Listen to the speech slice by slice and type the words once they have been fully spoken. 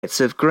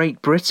of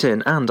Great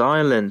Britain and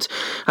Ireland.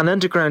 An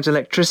underground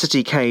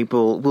electricity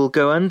cable will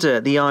go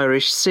under the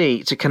Irish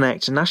Sea to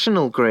connect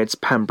National Grid's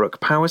Pembroke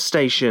Power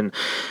Station.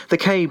 The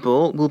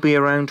cable will be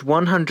around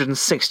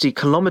 160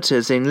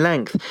 kilometres in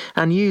length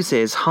and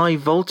uses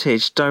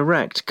high-voltage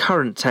direct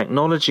current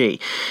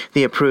technology.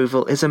 The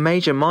approval is a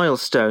major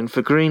milestone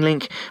for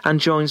Greenlink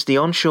and joins the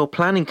onshore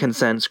planning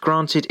consents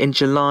granted in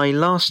July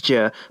last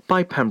year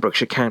by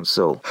Pembrokeshire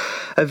Council.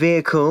 A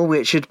vehicle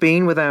which had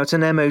been without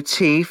an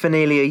MOT for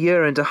nearly a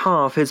year and a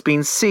half has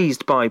been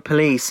seized by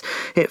police.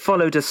 It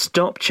followed a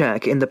stop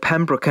check in the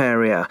Pembroke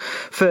area.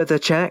 Further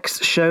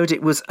checks showed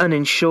it was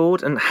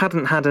uninsured and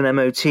hadn't had an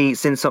MOT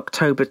since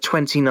October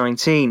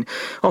 2019.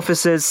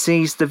 Officers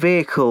seized the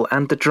vehicle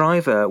and the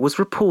driver was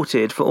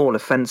reported for all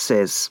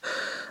offences.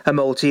 A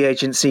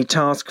multi-agency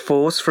task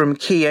force from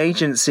key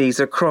agencies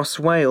across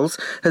Wales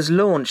has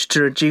launched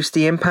to reduce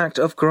the impact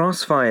of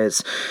grass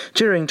fires.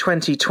 During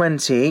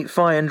 2020,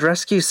 fire and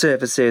rescue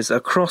services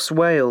across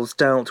Wales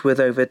dealt with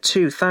over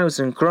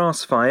 2,000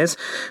 grass fires,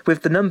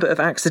 with the number of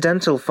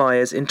accidental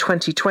fires in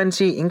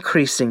 2020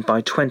 increasing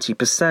by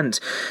 20%.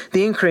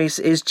 The increase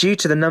is due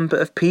to the number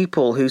of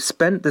people who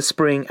spent the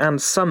spring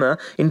and summer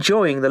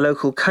enjoying the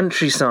local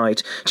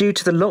countryside due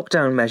to the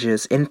lockdown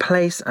measures in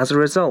place as a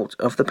result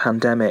of the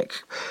pandemic.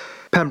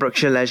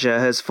 Pembrokeshire Leisure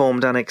has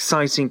formed an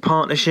exciting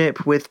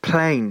partnership with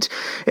Planed.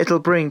 It'll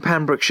bring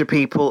Pembrokeshire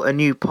people a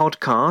new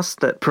podcast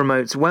that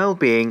promotes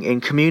well-being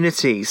in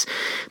communities.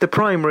 The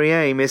primary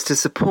aim is to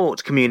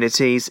support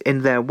communities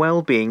in their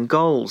well-being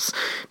goals.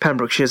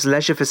 Pembrokeshire's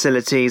leisure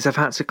facilities have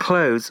had to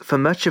close for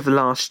much of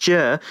last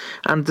year,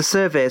 and the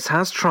service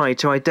has tried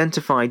to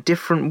identify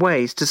different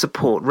ways to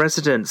support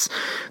residents.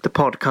 The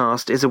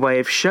podcast is a way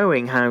of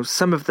showing how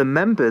some of the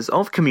members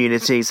of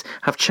communities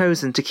have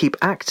chosen to keep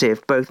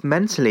active both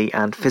mentally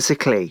and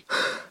physically.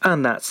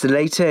 And that's the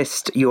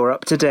latest. You're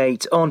up to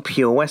date on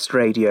Pure West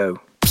Radio.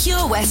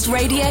 Pure West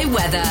Radio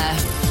weather.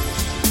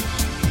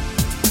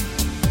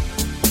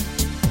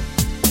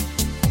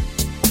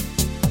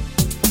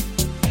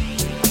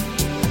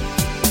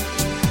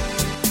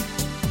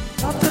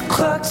 Off the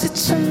clocks,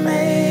 it's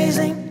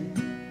amazing.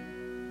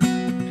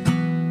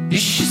 You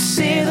should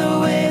see the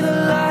way the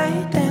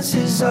light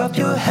dances up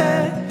your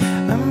hair.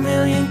 A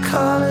million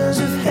colors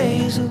of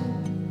hazel,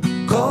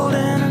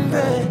 golden and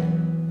red.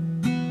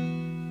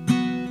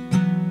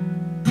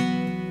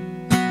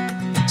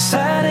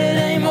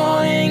 Saturday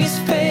morning is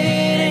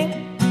fading.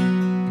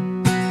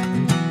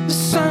 The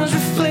sun's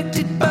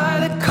reflected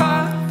by the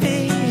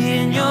coffee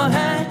in your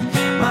hand.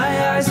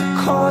 My eyes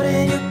are caught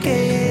in your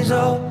gaze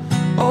all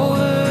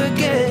over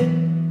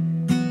again.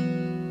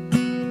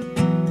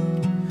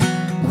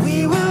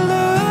 We were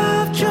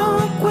love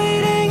drunk,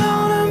 waiting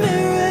on a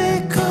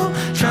miracle,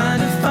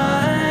 trying to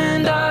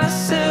find our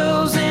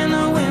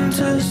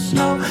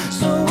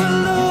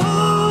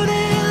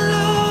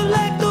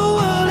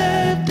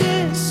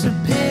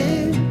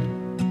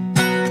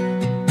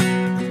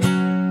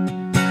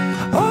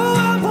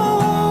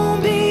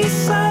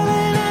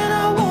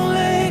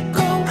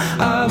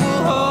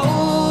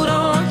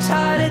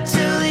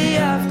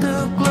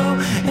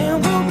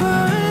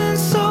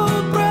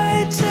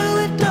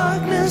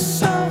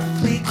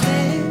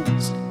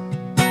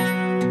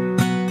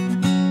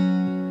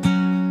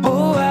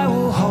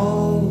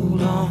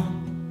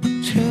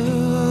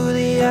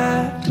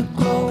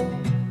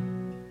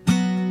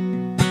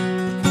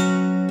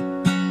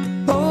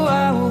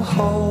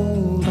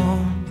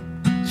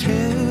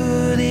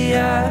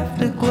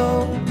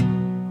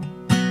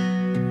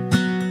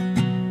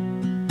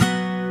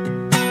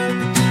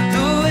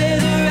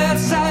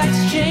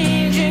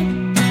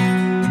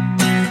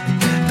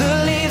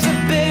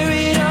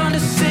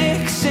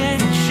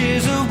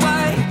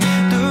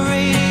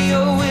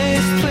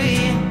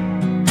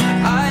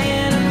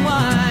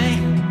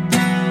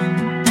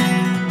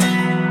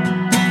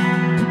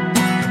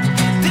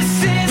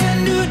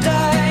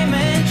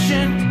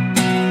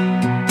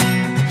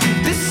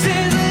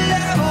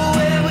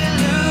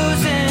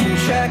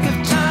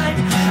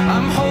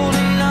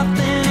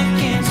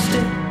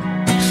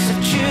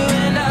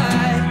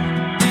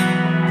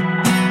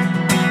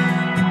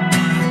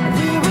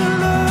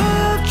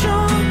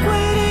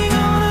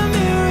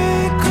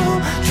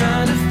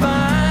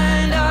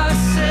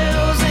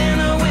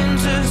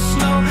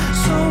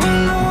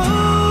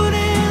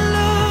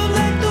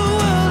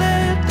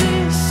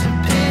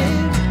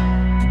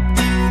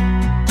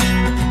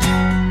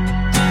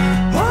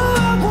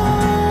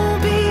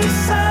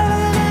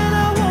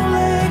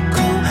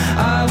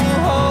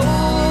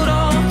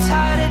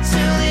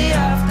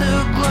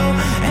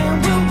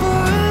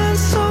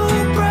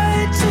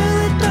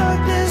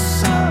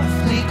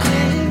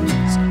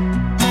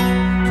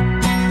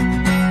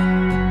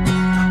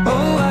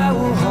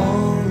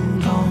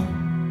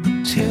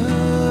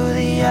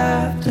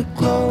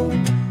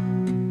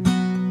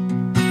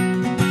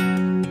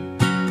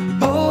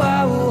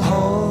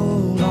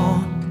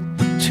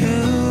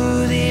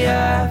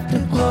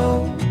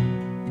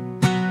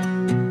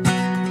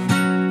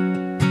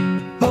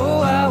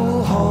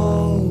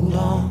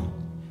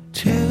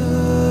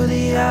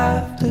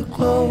the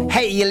globe.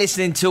 Hey, you're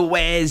listening to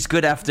Wes.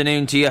 Good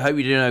afternoon to you. Hope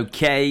you're doing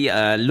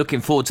okay.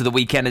 Looking forward to the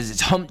weekend as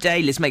it's hump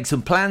day. Let's make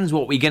some plans.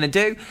 What we're going to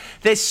do?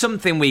 There's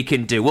something we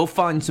can do. We'll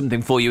find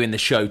something for you in the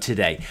show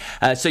today.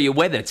 So your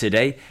weather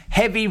today,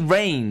 heavy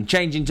rain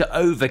changing to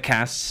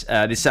overcast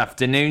this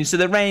afternoon. So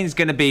the rain's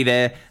going to be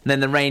there and then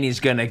the rain is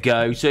going to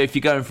go. So if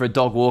you're going for a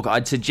dog walk,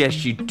 I'd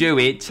suggest you do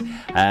it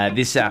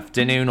this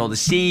afternoon or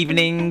this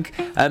evening.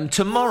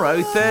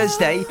 Tomorrow,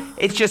 Thursday,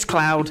 it's just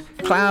cloud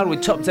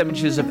with top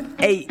temperatures of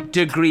 8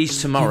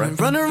 degrees tomorrow.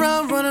 Run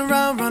around,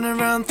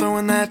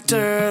 throwing that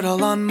dirt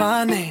all on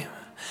my name.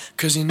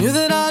 'Cause you knew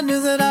that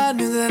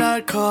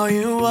I'd call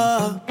you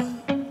up.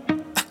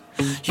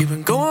 You've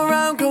been going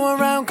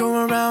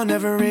around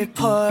every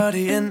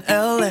party in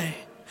LA.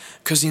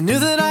 'Cause you knew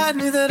that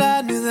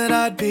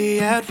I'd be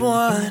at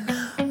one.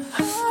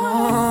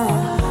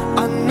 Oh,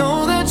 I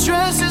know that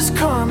dress is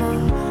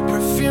karma,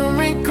 perfume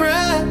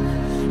regret.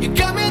 You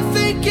got me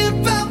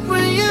thinking about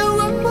when you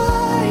were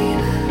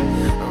mine.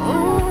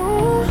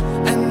 Oh,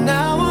 and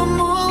now I'm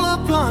all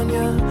up on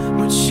you,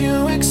 what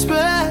you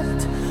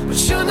expect. But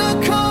you're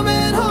not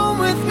coming home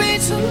with me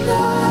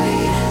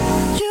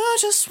tonight. You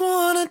just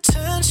want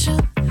attention,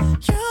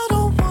 you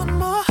don't want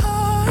my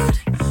heart.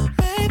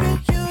 Maybe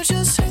you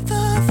just hate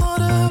the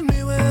thought of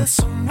me with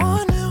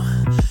someone new.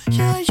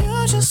 Yeah,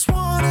 you just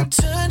want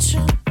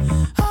attention,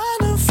 I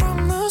knew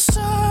from the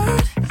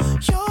start.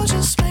 You're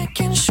just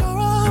making sure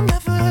I'm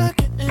never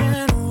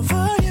getting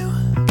over you.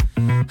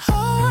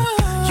 Oh.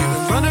 You've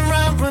been running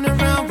around,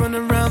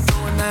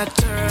 throwing that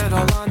dirt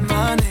all on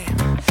my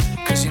name.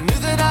 'Cause you knew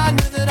that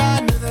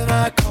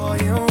I'd call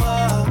you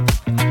up.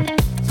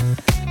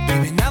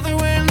 Baby, now that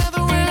we're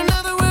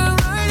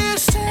right here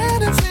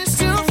standing face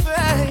to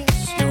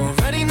face, you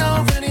already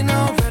know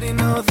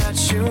that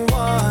you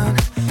won.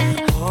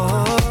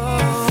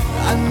 Oh,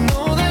 I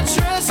know that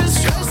dress is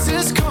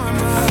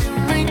karma, you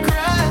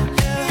regret.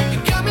 You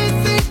got me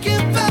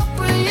thinking about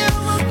when you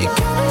were mine.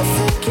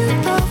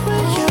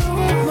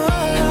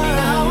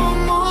 Now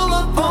I'm all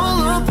up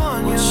on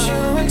you, what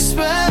you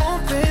expect.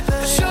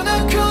 But you're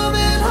not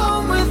coming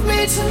home with me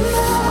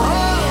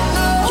tonight.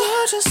 You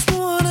just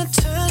want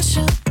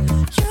attention,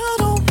 you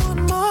don't want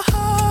my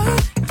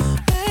heart.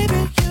 Maybe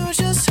you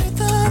just hate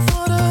the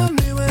thought of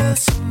me with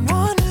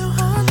someone new.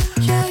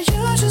 Yeah,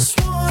 you just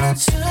want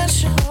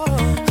attention,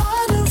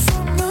 I knew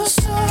from the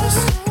start.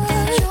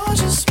 You're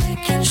just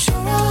making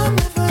sure I'm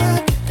never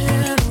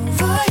getting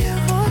over you.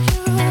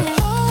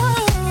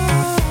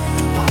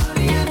 What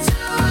are you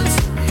doing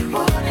to me?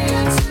 What are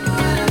you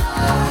doing?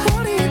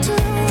 What are you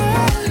doing?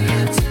 What are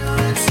you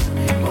doing to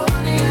me? What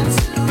are you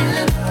doing?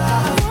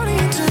 What are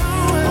you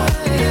doing?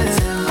 What are you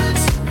doing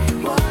to me?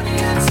 What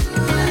are you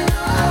doing?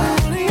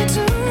 What are you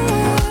doing?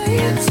 What are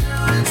you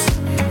doing to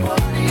me?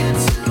 What are you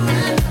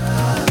doing?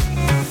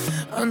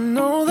 I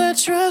know that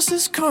dress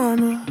is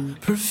karma,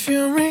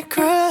 perfume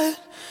regret.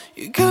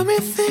 You got me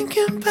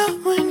thinking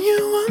about when you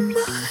were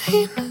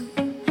mine.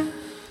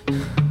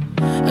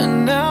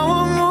 And now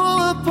I'm all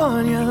up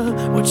on you,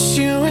 what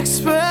you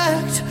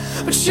expect.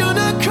 But you're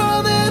not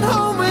coming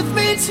home with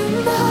me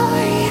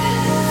tonight.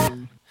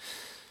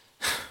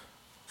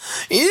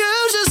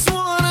 You just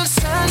want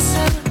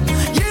attention,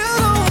 you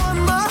don't want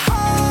my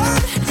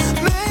heart.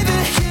 Maybe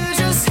you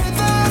just hate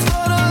the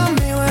thought of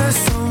me with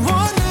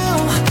someone new.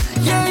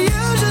 Yeah,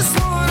 you just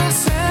want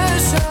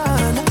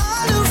attention, I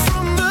knew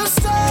from the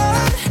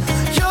start.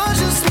 You're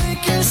just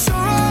making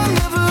sure I'm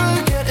never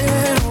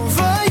getting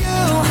over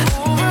you.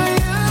 Over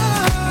you.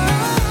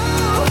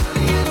 What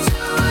are you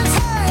doing?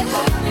 Hey.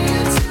 What are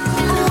you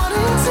doing? What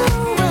are you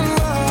doing?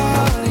 What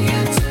are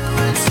you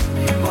doing to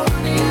me? What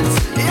are you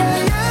doing? Yeah,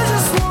 you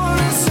just want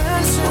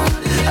attention,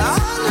 I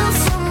knew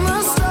from the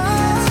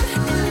start.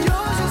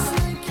 You're just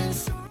making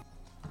sure.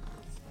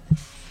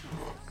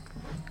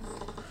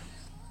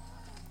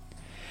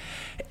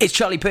 It's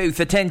Charlie Puth,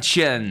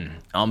 attention,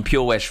 on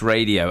Pure West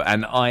Radio,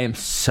 and I am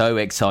so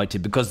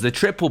excited because the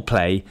triple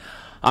play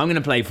I'm going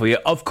to play for you,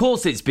 of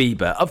course it's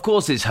Bieber, of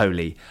course it's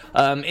Holy,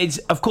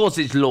 of course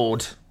it's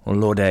Lorde, or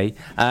Lorde,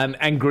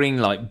 and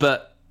Greenlight,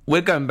 but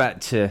we're going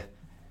back to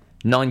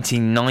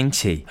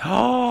 1990.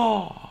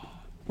 Oh,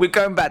 we're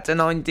going back to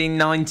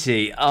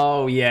 1990.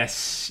 Oh,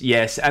 yes,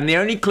 and the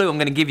only clue I'm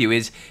going to give you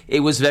is it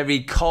was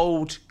very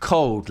cold,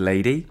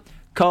 lady.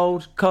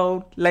 Cold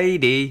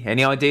lady.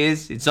 Any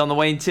ideas? It's on the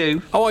way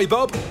too. Oh, hey,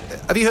 Bob.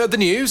 Have you heard the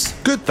news?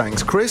 Good,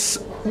 thanks, Chris.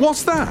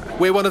 What's that?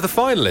 We're one of the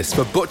finalists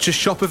for Butcher's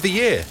Shop of the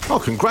Year. Oh,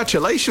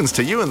 congratulations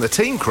to you and the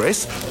team,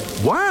 Chris.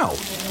 Wow,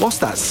 what's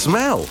that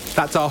smell?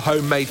 That's our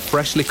homemade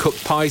freshly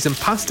cooked pies and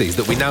pasties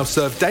that we now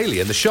serve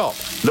daily in the shop.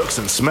 Looks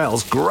and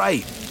smells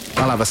great.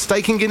 I'll have a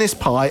steak and Guinness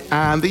pie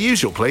and the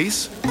usual,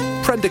 please.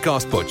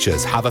 Prendergast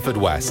Butchers,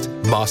 Haverfordwest.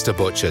 Master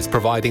Butchers,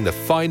 providing the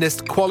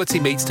finest quality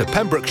meats to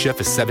Pembrokeshire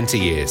for 70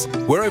 years.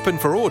 We're open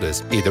for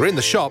orders, either in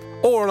the shop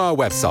or on our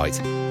website.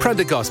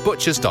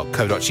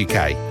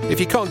 PrendergastButchers.co.uk. If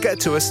you can't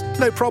get to us,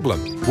 no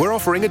problem. We're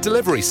offering a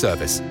delivery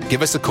service.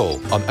 Give us a call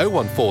on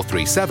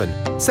 01437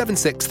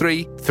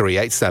 763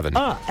 387.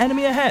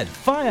 Enemy ahead.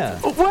 Fire.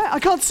 Oh, where? I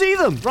can't see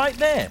them. Right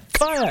there.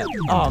 Fire.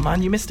 Oh,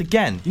 man, you missed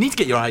again. You need to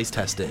get your eyes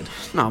tested.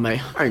 Nah,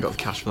 mate, I ain't got the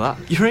cash for that.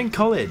 You're in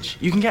college.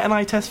 You can get an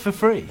eye test for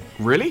free.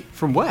 Really?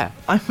 From where?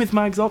 I'm with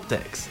Mags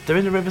Optics. They're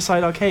in the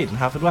Riverside Arcade in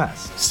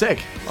Haverfordwest.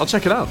 Sick. I'll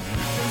check it out.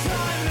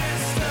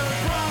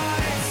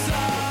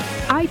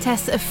 Eye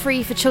tests are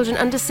free for children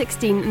under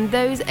 16 and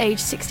those aged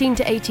 16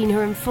 to 18 who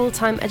are in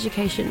full-time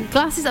education.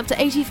 Glasses up to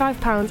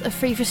 £85 are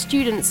free for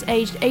students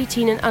aged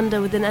 18 and under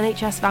with an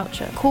NHS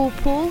voucher. Call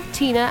Paul,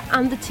 Tina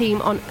and the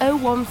team on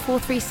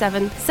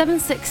 01437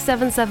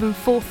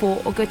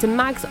 767744 or go to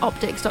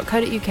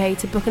magsoptics.co.uk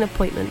to book an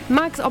appointment.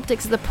 Mags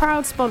Optics are the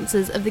proud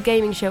sponsors of the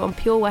gaming show on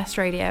Pure West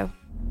Radio.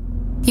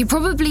 You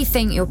probably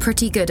think you're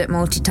pretty good at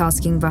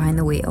multitasking behind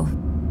the wheel.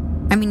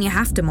 I mean, you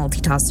have to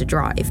multitask to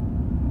drive.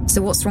 So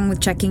what's wrong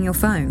with checking your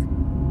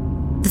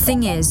phone? The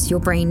thing is,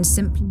 your brain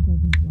simply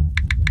doesn't work.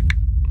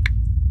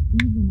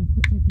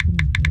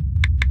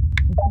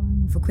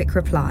 Even a quick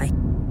reply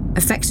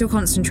affects your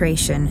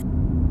concentration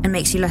and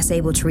makes you less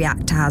able to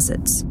react to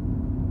hazards.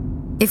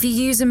 If you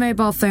use a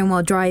mobile phone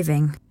while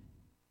driving,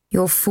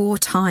 you're 4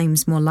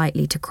 times more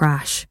likely to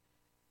crash.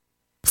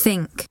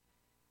 Think.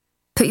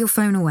 Put your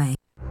phone away.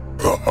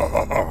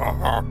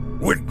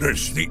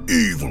 Witness the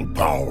evil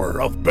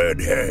power of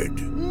Bedhead.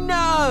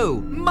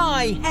 No!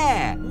 My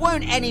hair!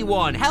 Won't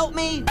anyone help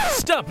me?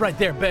 Stop right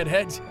there,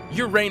 Bedheads.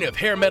 Your reign of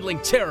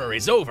hair-meddling terror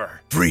is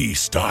over.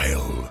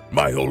 Freestyle,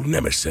 my old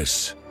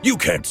nemesis. You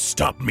can't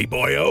stop me,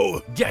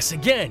 boyo. Guess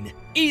again.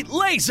 Eat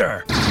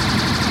laser!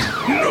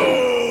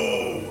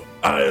 No!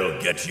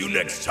 I'll get you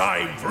next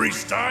time,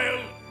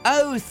 Freestyle.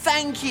 Oh,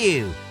 thank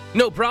you.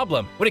 No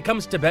problem. When it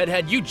comes to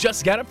Bedhead, you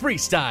just gotta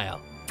freestyle.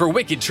 For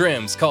wicked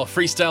trims, call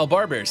Freestyle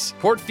Barbers,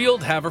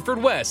 Portfield,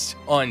 Haverfordwest,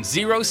 on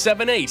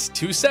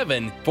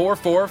 07827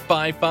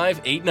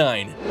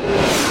 445589.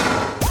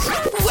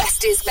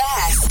 West is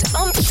best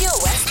on Pure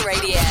West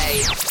Radio.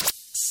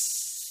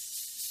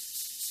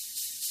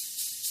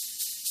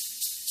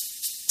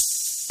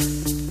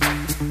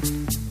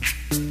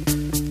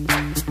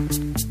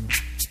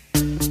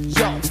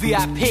 Yo,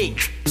 VIP.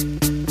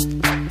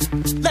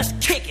 Let's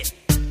kick it.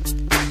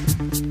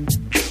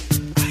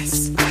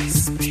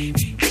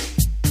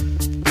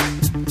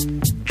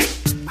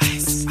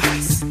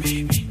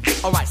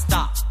 Alright,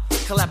 stop,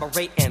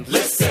 collaborate and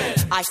listen.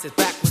 Ice is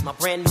back with my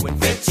brand new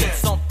invention.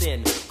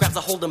 Something grabs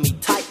a hold of me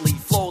tightly,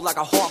 flow like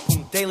a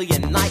harpoon daily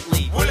and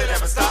nightly. Will it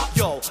ever stop?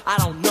 Yo, I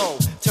don't know.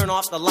 Turn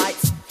off the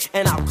lights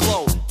and I'll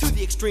glow. To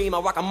the extreme,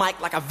 I rock a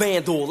mic like a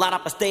vandal. Light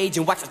up a stage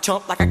and wax a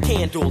chump like a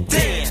candle.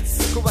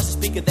 Dance, crush a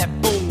speaker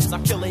that booms.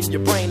 I'm killing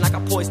your brain like a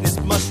poisonous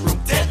mushroom.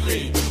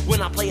 Deadly,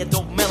 when I play a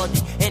dope melody.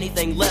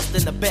 Anything less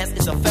than the best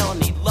is a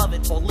felony. Love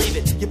it or leave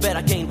it, you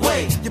better gain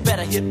weight. You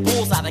better hit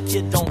bullseye, the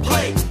kid don't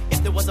play.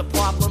 If there was a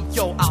problem,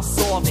 yo, I'll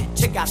solve it.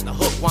 Check out the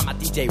hook while my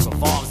DJ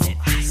revolves it.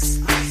 Ice,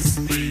 ice,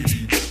 baby.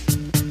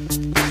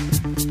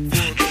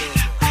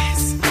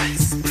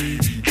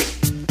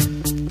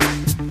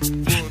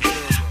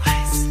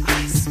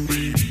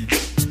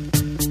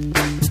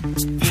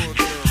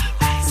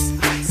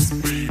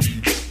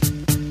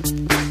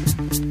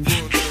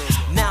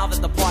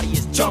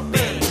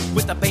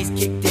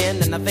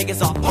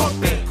 Vegas all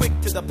pumping, quick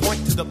to the point,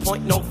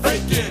 no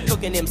faking.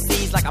 Cooking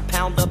MCs like a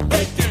pound of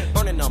bacon,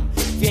 burning them.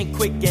 If you ain't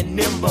quick and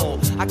nimble,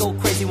 I go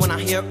crazy when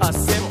I hear a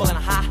cymbal and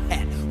a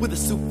hi-hat with a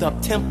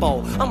souped-up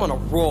tempo. I'm on a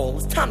roll,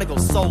 it's time to go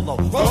solo.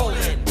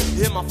 Rolling,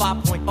 hit my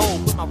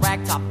 5.0, put my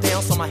rag top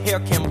down so my hair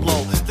can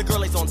blow. The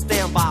girl is on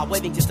standby,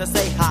 waiting just to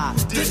say hi.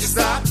 Did you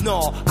stop?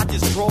 No, I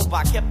just drove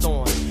by, kept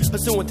on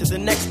pursuing to the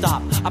next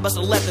stop. I bust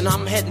a left and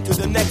I'm heading to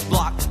the next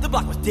block. The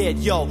block was dead,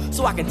 yo,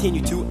 so I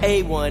continue to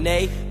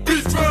A1A.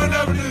 Beachfront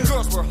Avenue.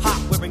 Girls were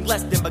hot, wearing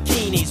less than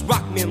bikinis.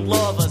 Rock men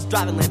lovers,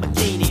 driving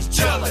Lamborghinis.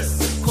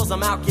 Jealous, cause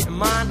I'm out getting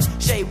mine.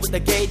 Shade with the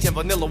gauge and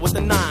vanilla with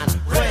the 9.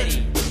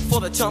 Ready for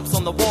the chumps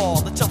on the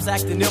wall. The chumps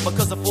acting ill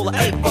because they're full of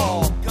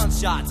 8-ball.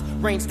 Gunshots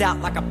ranged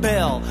out like a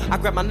bell. I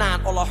grabbed my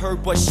 9, all I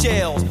heard was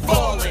shells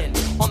falling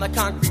on the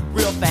concrete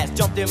real fast.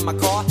 Jumped in my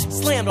car,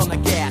 slammed on the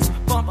gas.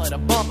 Bumper to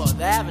bumper,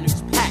 the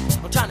avenue's packed.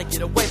 I'm trying to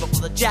get away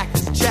before the jack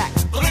is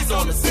jacked. Police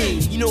on the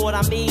scene, you know what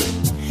I mean?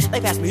 They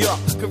passed me up,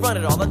 could run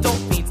it all, the dope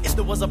fiends. If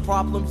there was a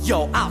problem,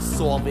 yo, I'll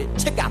solve it.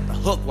 Check out the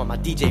hook while my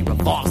DJ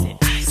revolves it.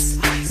 Ice,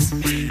 ice,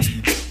 baby.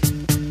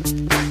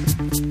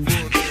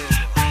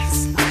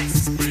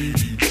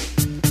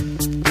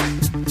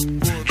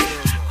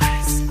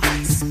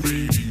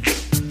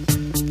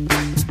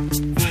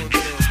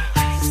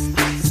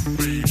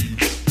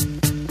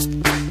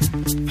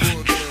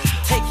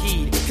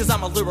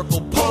 I'm a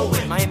lyrical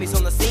poet. Miami's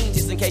on the scene,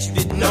 just in case you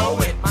didn't know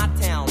it. My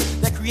town,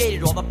 that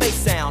created all the bass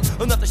sound.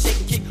 Enough to shake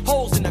and kick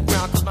holes in the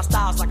ground, cause my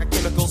style's like a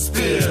chemical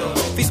spill.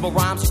 Feasible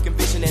rhymes you can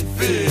vision and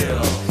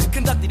feel.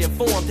 Conducted in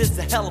form, this is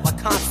a hell of a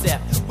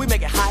concept. We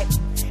make it hype,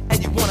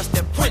 and you want us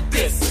to print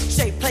this.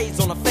 Shape plays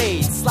on a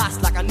fade,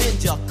 slice like a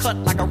ninja, cut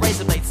like a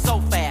razor blade so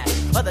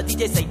fast. Other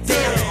DJs say,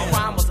 damn, a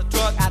rhyme was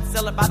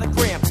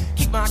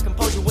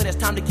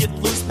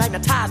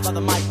of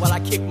the mic while I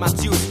kick my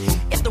juice.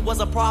 If there was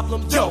a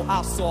problem, yo,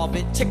 I'll solve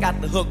it. Check out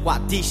the hook while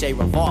DJ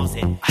revolves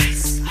it.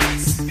 Ice,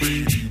 ice,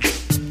 baby.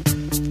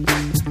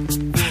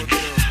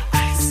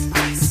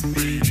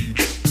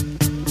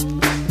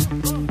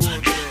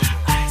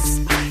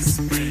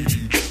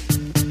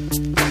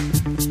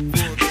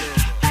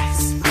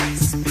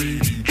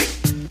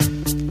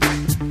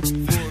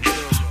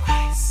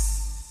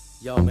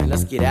 Yo, man,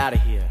 let's get out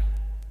of here.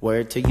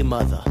 Word to your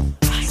mother.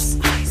 Ice,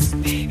 ice,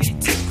 baby,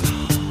 tickle.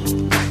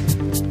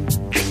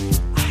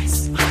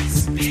 Ice,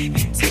 ice,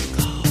 baby,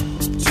 tickle.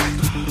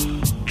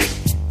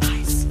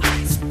 Ice,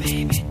 ice,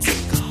 baby,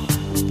 tickle.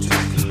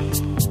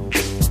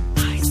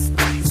 Ice,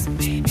 ice,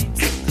 baby,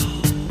 tickle.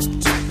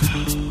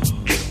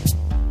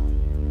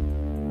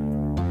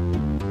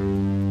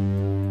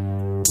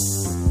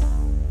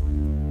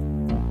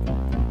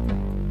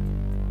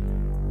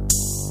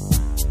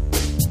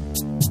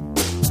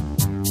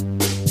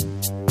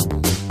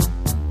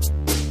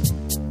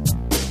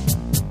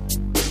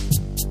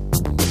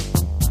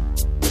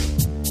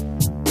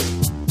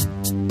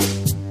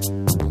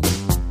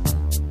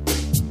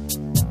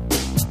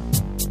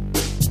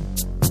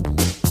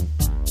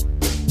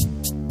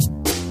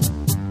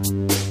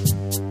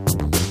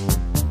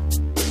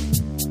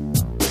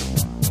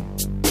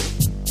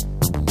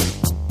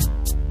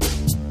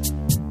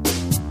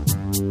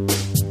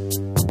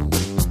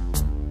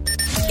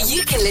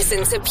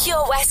 Listen to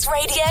Pure West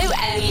Radio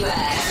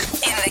anywhere.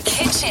 In the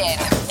kitchen,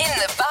 in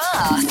the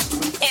bath,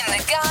 in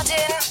the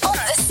garden, on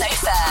the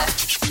sofa,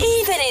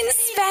 even in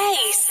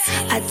space.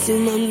 I do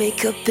my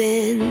makeup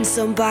in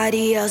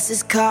somebody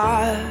else's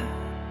car.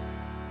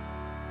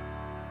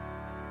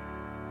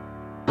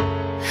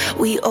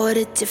 We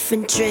order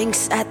different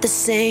drinks at the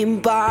same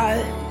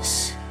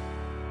bars.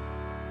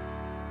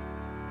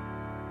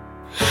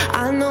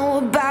 I know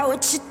about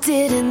what you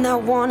did and I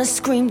wanna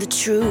scream the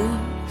truth.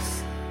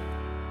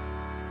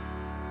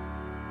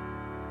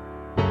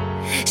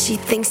 She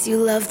thinks you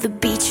love the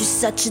beach, you're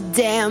such a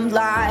damn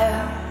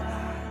liar.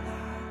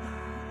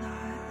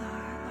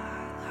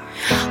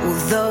 Well,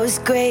 those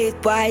great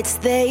whites,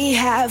 they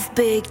have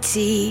big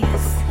teeth.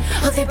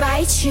 Oh, they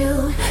bite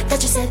you,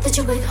 that you said that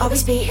you would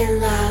always be in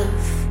love.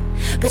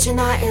 But you're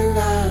not in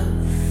love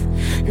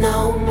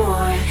no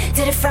more.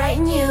 Did it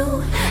frighten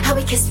you, how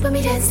we kissed when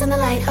we danced on the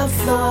light of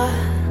floor?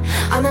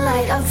 On the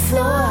light of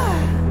floor.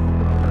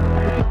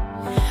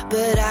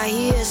 But I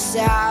hear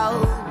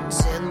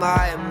sounds in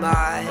my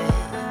mind.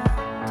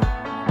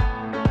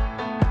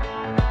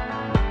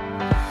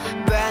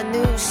 Brand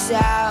new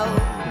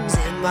sounds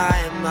in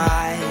my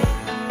mind.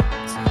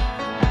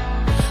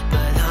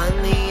 But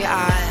honey,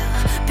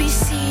 I'll be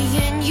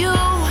seeing you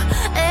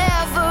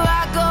wherever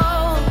I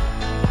go.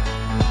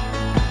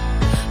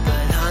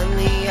 But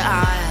honey,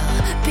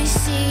 I'll be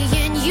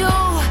seeing you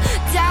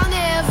down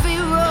every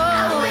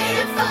road. I'm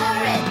waiting for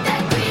it,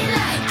 that green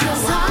light.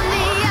 'Cause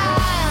honey,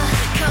 I'll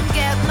come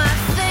get my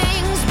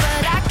things,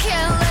 but I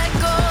can't let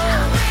go.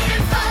 I'm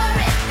waiting for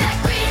it, that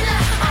green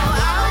light. Oh,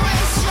 I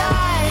wish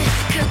I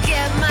could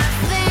get my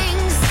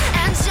things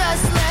and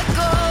just let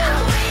go.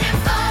 I'm waiting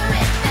for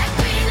it, that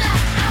green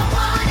light. I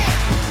want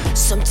it.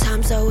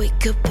 Sometimes I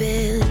wake up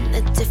in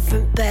a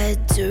different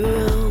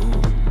bedroom.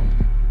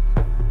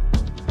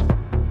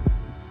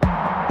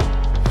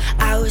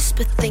 I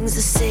whisper things,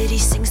 the city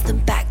sings them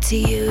back to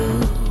you.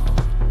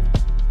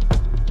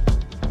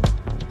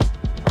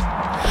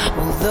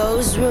 Well,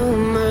 those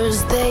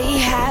rumors, they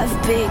have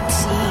big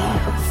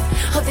teeth.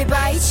 Oh, they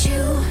bite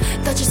you.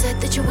 Thought you said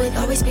that you would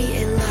always be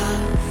in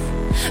love.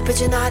 But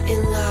you're not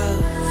in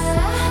love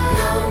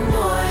no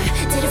more.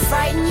 Did it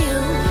frighten you,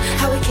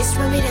 how we kissed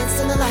when we danced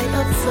on the light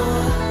of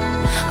floor?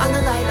 On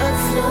the light of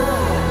floor.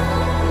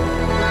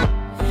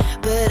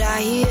 But I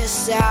hear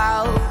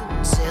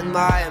sounds in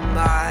my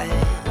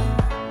mind.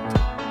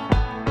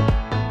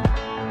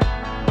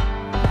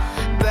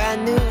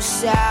 Brand new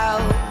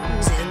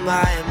sounds in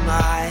my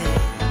mind.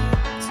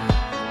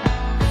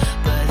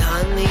 But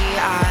honey,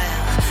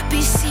 I'll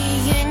be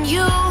seeing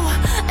you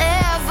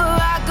wherever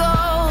I go.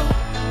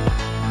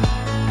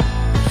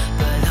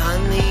 But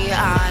honey,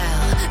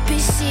 I'll be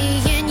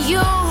seeing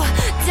you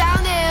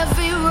down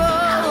every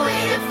road. I'm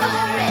waiting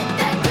for it,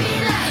 that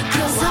green light.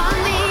 'Cause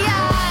honey,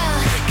 I'll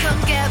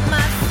come get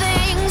my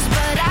things,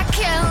 but I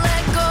can't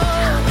let go.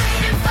 I'm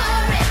waiting for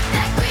it,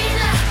 that green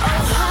light.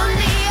 Oh,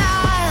 honey,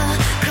 I'll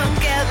come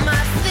get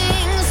my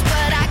things,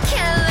 but I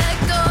can't let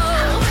go.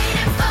 I'm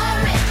waiting for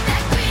it,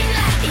 that green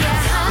light.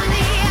 Yeah,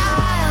 honey,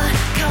 I'll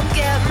come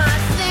get my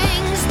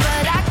things, but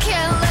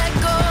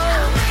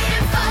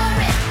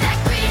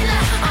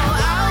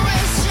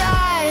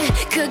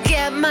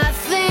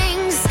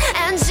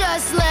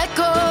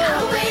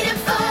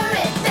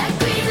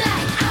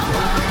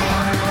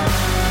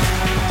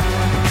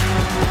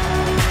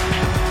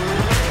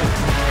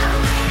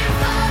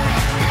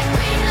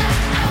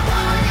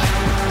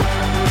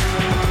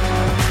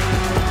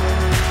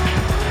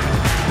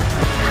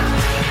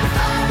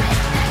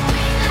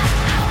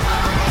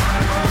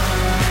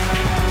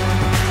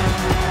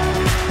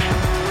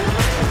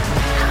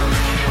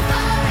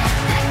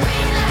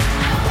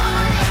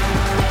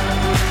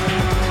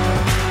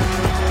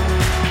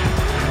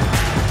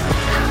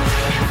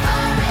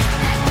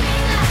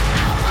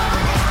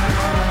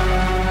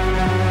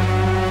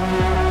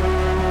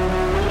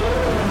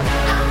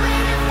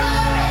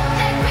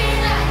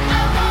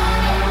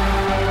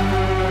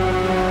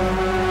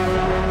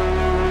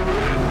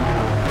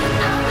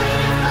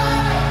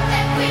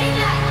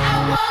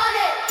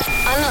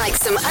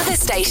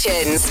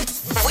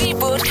stations. We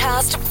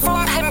broadcast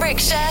from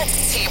Pembrokeshire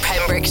to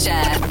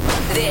Pembrokeshire.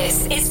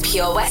 This is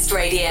Pure West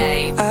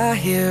Radio. I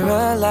hear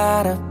a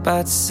lot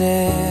about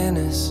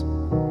sinners.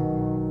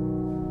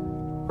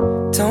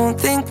 Don't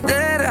think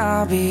that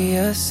I'll be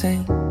a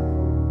saint,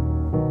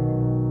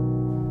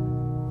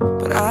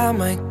 but I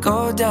might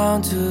go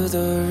down to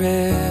the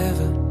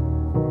river.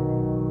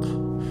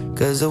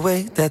 'Cause the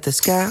way that the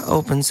sky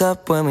opens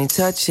up when we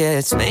touch it,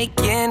 it's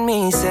making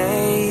me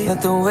say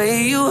that the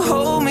way you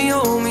hold me,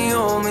 hold me,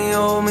 hold me,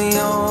 hold me,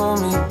 hold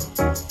me,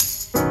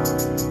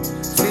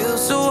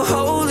 feels so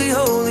holy,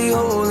 holy,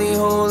 holy,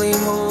 holy,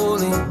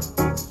 holy.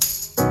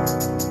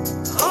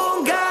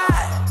 Oh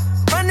God,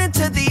 running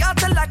to the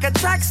altar like a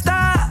track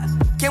star.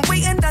 Can't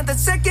wait another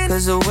second.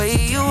 'Cause the way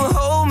you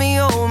hold me,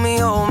 hold me,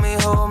 hold me,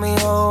 hold me,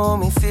 hold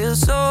me,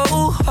 feels so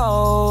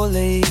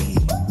holy.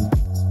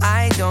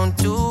 I don't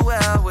do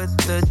well with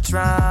the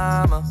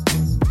drama,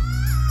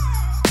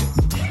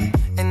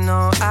 and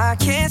no, I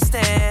can't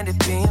stand it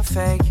being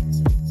fake.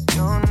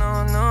 No,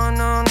 no, no,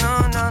 no,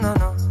 no, no, no,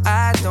 no.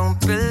 I don't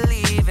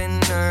believe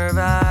in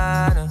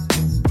Nirvana,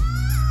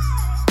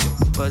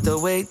 but the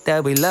way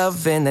that we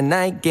love in the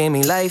night gave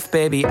me life,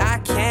 baby. I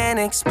can't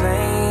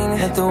explain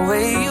it. The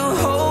way you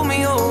hold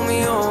me, hold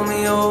me, hold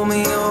me, hold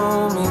me,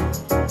 hold me,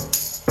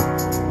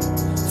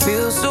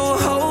 feels so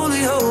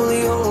holy,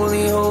 holy,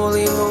 holy,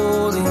 holy,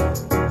 holy.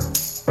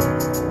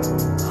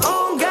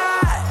 Oh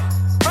God,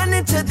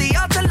 running to the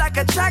altar like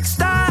a track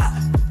star.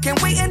 Can't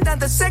wait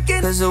another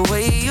second. 'Cause the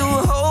way you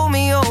hold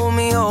me, hold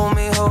me, hold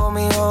me, hold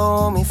me,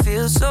 hold me,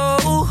 feels so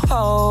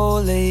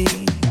holy.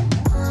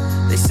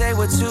 They say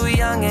we're too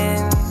young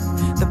and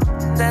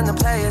then the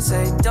players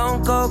say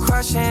don't go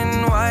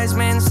crushing. Wise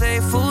men say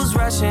fools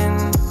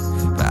rushing,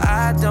 but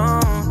I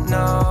don't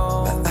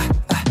know.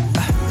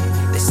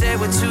 They say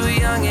we're too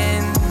young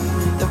and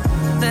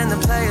then the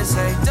players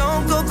say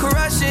don't go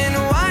crushing.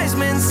 Wise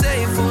men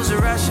say fools are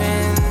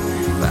rushing,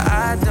 but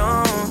I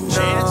don't know.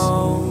 Chance,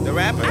 the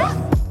rapper.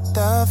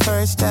 The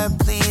first step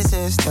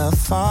pleases the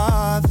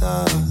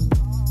Father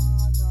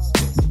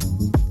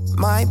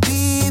might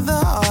be the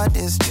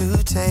hardest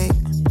to take,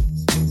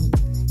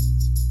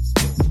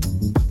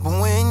 but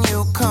when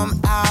you come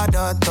out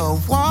of the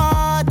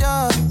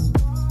water,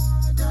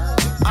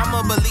 I'm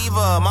a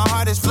believer, my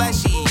heart is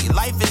fleshy.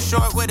 Life is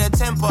short with a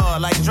temper,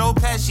 like Joe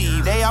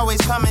Pesci. They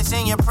always come and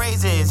sing your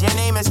praises, your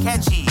name is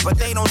catchy, but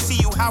they don't see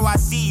you how I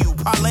see you.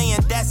 Parlay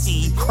and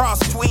Desi, cross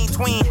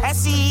tween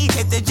Hesse.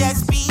 Hit the jet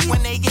speed,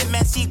 when they get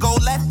messy, go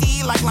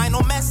lefty, like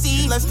Lionel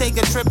Messi. Let's take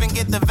a trip and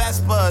get the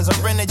Vespas, or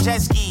rent a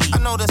jet ski. I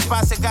know the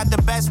spots that got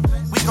the best,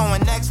 we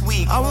going next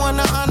week. I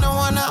wanna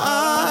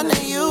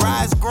honor you.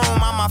 Rise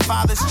groom, I'm my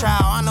father's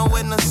child. I know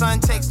when the son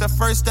takes the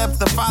first step,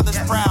 the father's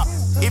proud.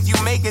 If you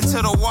make it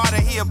to the water,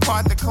 he'll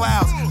part the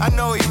clouds. I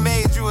know he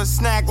made you a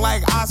snack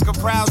like Oscar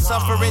Proud.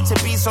 Suffer it to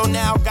be, so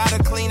now gotta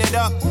clean it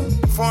up.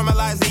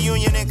 Formalize the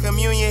union and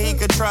communion he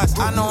could trust.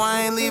 I know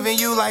I ain't leaving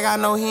you like I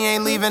know he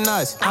ain't leaving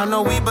us. I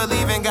know we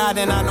believe in God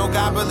and I know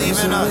God believe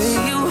in us. The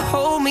way you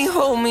hold me,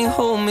 hold me,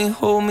 hold me,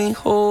 hold me,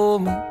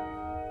 hold me,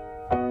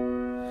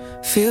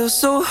 feel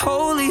so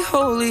holy,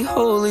 holy,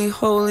 holy,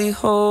 holy,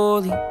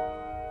 holy.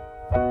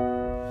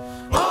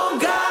 Oh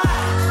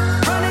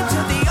God, running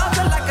to the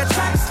altar like a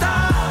track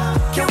star.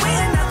 Can't wait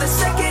another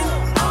second.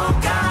 Oh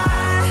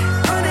God,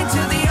 running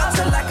to the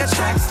altar like a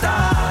track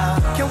star.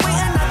 Can't wait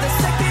another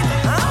second.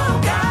 Oh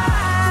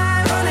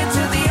God, running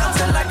to the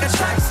altar like a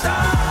track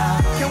star.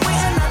 Can't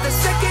wait another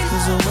second.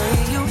 'Cause the way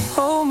you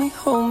hold me,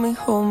 hold me,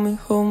 hold me,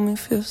 hold me,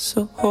 feel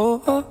so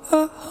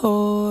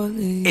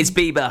holy. It's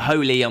Bieber,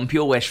 Holy on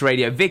Pure West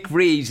Radio. Vic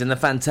Reeves and the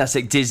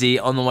fantastic Dizzy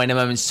on the way in a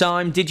moment's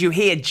time. Did you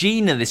hear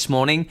Gina this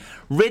morning?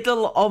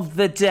 Riddle of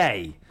the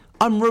day.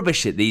 I'm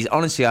rubbish at these.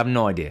 Honestly, I have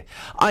no idea.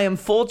 I am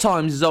 4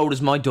 times as old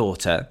as my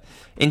daughter.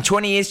 In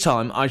 20 years'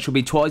 time, I shall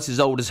be twice as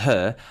old as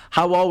her.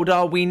 How old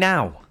are we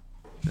now?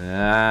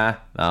 I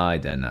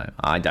don't know.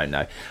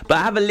 But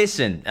have a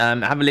listen.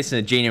 Have a listen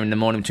to Gina in the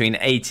morning between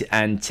 8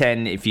 and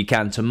 10 if you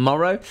can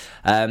tomorrow.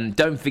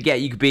 Don't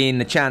forget you could be in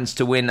the chance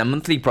to win a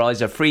monthly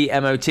prize, a free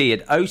MOT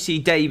at OC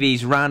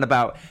Davies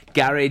Roundabout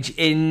Garage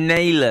in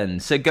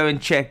Neyland. So go and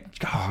check.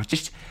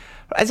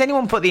 Has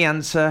anyone put the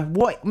answer?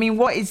 What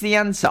is the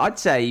answer? I'd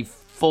say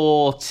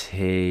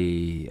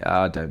 40.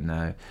 I don't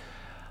know.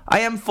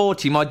 I am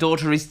 40. My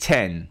daughter is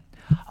 10.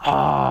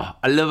 I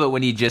love it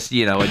when you just,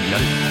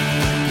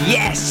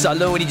 Yes, I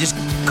love when you just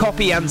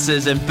copy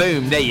answers and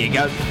boom, there you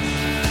go.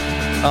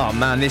 Oh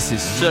man, this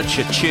is such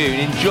a tune.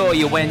 Enjoy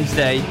your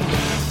Wednesday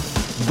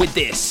with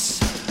this.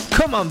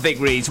 Come on, Vic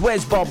Reeves.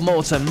 Where's Bob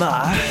Morton,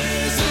 Ma?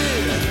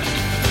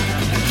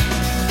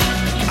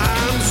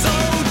 I'm so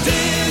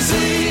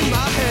dizzy,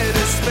 my head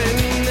is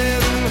spinning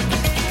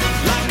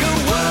like a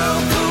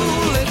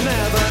whirlpool, it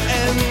never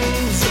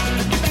ends.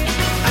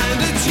 And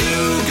it's you,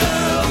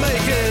 girl,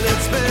 making it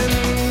spin.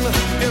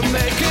 You're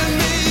making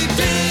me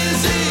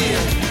dizzy.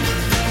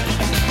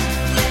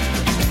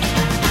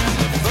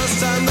 The first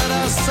time that I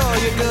saw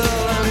you,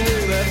 girl, I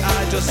knew that I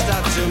just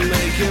had to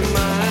make you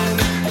mine.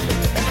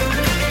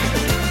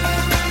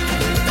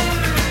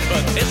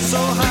 But It's so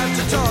hard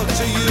to talk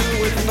to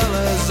you with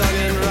fellas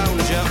hanging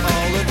round you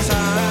all the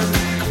time.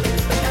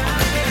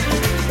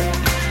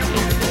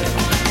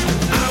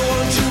 I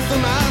want you for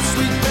my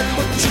sweet pet,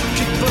 but you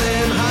keep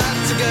playing hard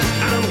to get.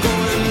 I'm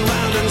going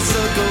round in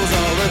circles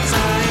all the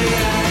time.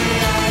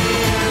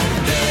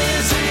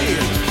 Daisy,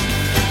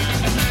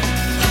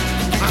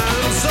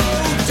 I'm so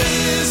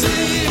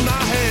dizzy,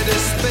 my head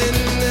is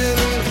spinning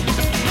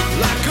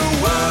like a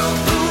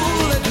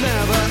whirlpool that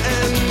never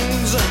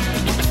ends.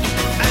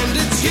 And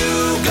it's you,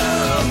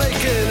 girl,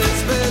 making it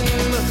spin.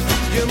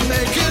 You're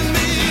making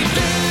me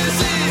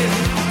dizzy.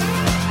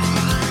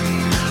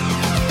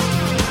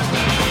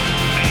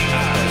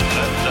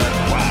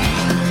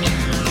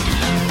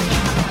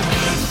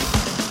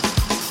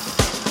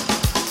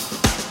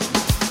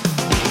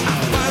 I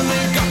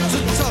finally got to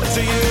talk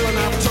to you, and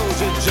I've told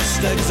you just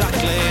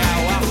exactly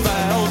how I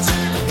felt.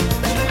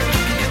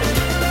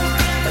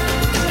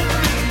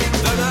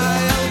 Then I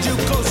held you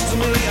close to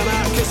me, and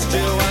I kissed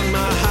you, and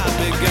my heart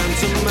began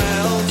to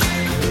melt.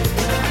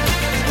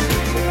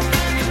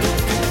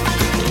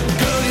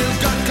 Girl, you've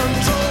got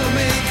control of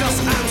me, 'cause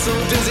I'm so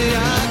dizzy I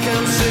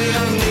can't see.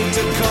 I need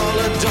to call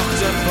a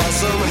doctor for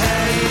some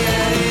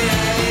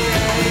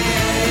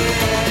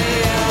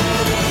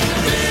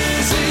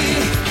dizzy.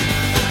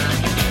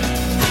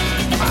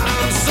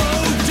 I'm so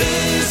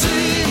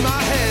dizzy,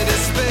 my head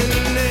is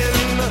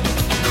spinning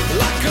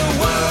like a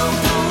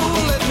whirlpool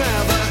that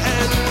never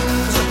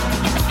ends.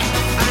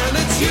 And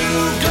it's you,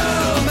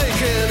 girl,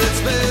 making it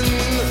spin.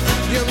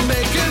 You're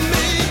making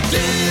me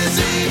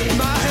dizzy,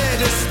 my head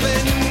is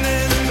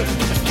spinning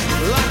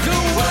like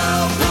a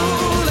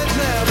whirlpool that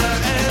never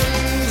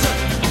ends.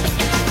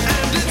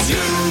 And it's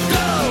you, girl.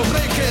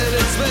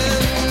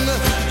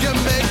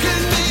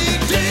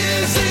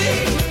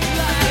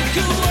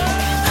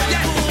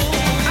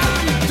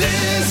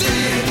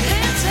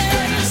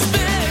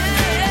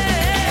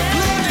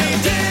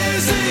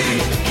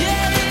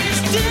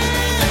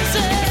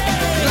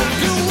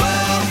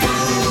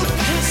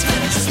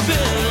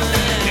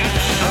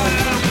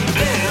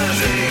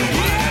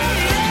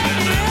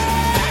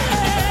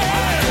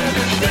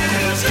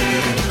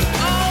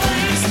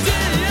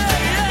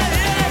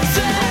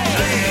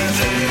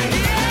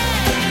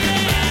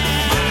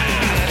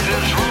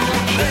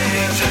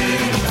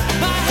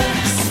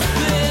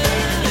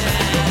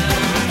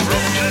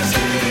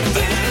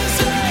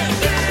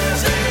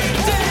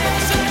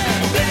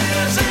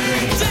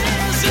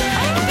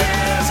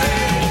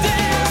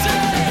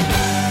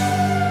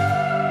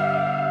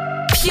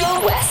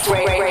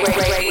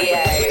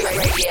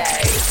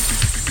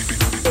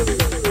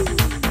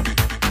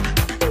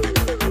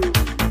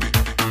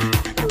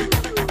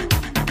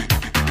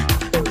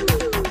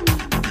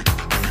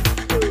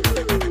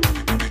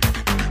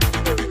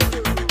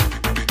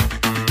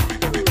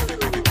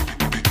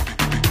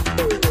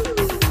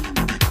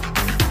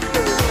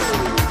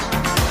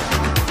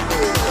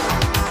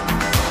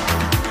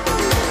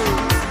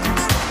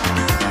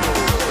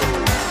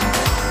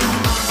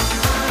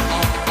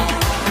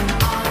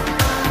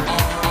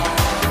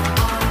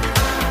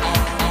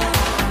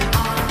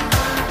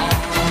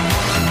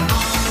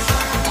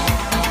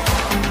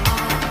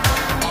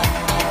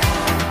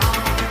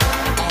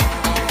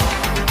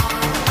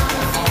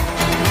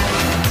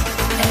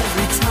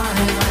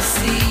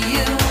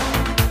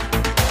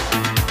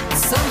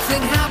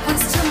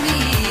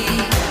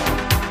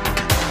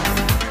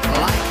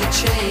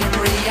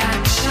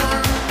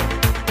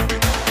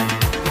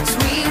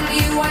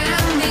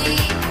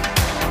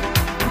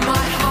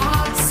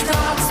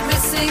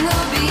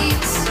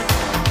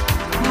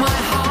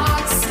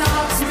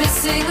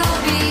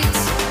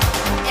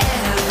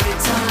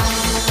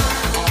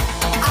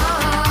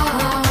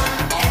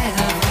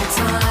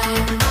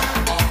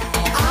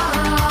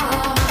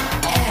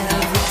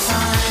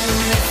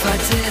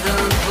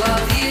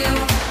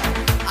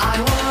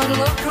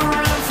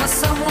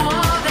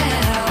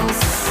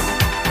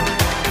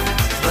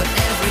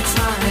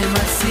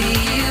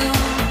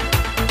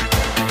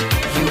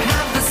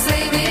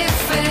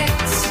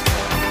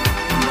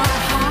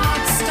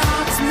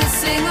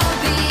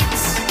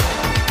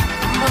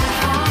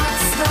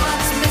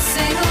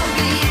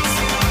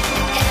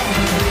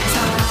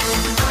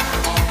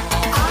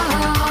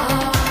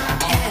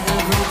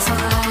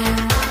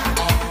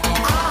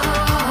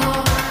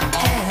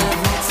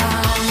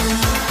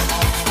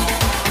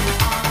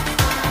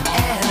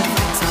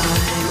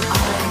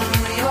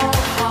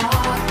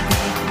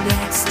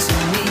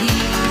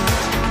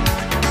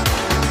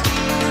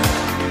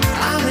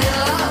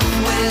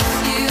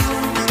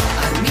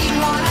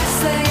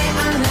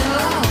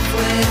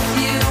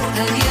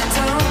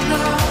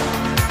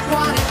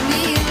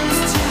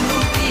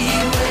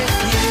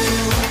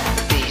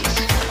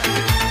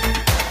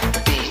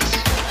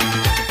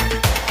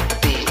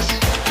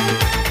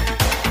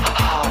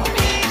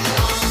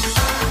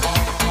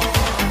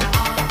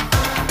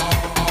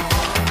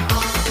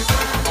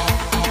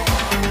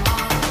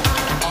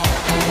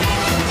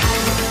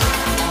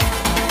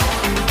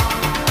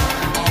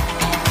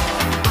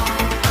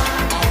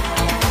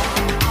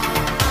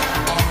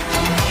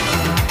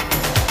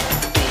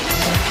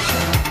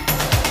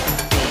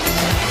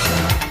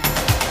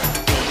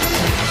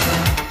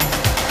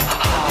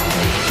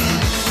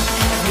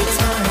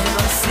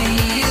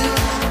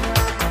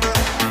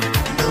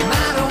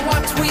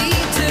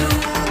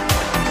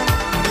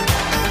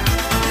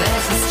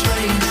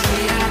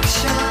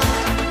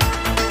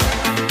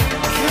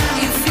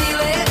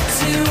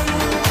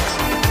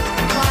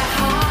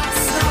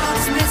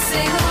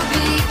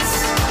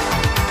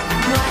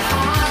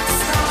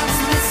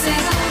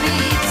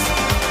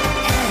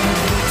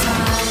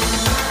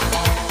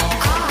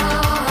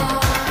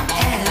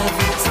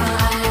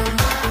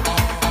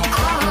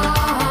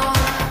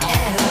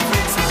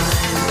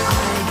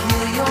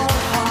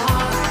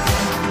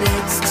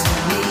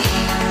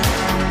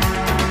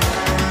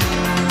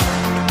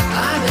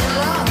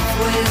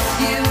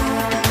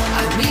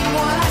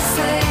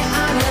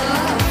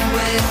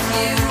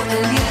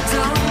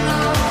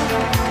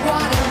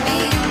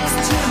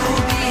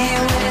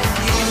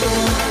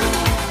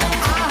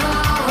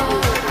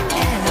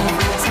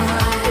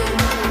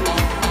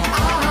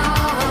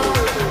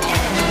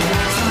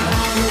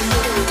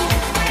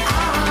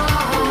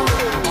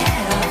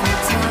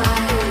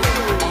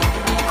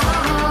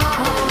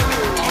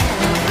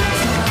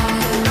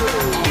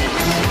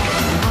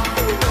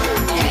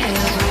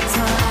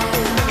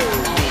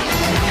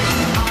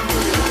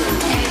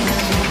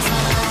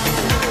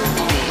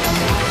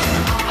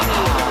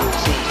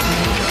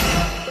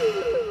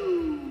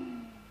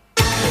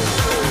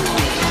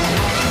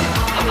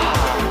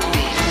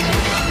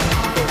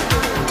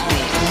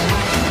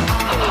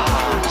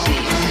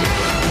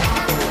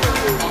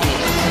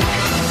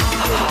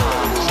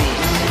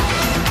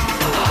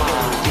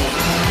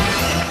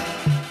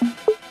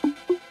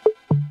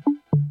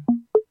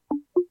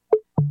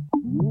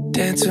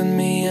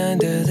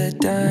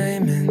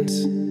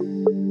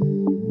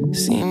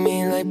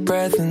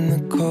 breath in the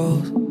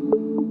cold.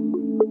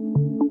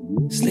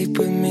 Sleep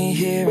with me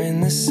here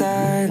in the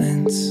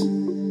silence.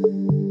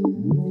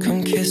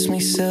 Come kiss me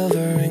silver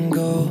and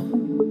gold.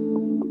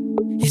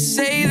 You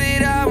say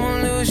that I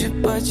won't lose you,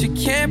 but you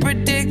can't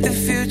predict the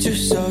future.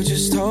 So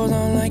just hold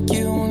on like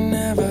you will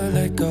never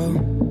let go.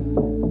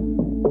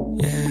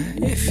 Yeah,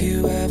 if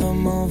you ever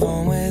move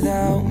on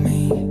without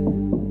me,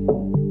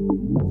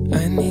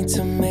 I need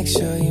to make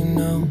sure you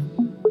know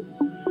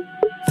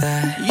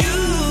that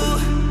you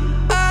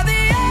are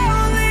the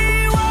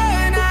only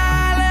one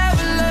I'll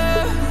ever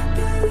love.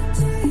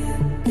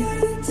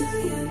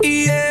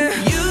 Yeah,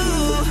 you.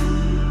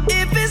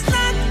 If it's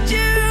not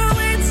you,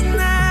 it's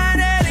not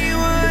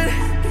anyone.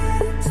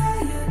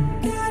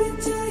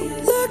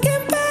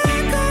 Looking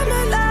back on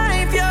my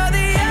life, you're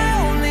the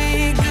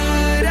only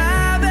good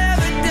I've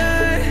ever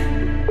done.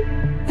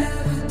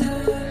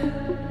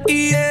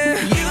 Yeah,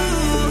 you.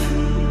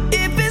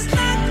 If it's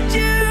not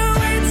you,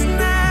 it's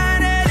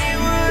not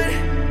anyone.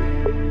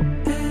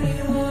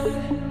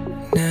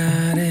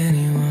 Not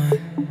anyone.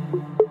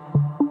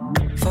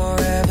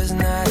 Forever's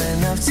not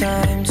enough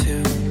time to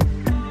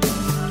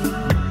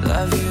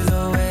love you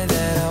the way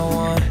that I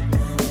want.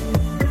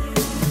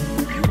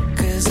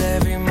 'Cause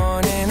every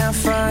morning I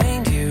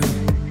find you,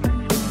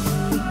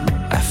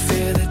 I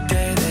fear the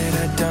day that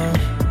I don't.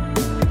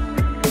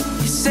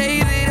 You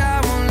say that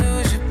I won't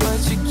lose you, but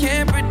you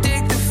can't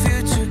predict the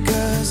future.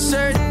 'Cause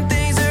certain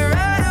things are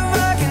out of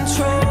our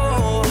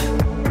control.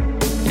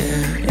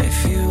 Yeah, if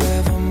you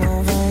ever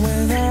move on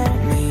without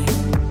me,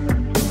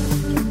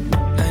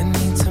 I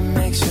need to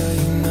make sure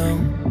you know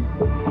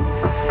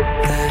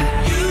that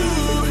you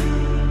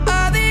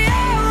are the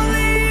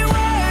only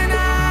one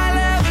I'll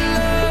ever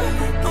love.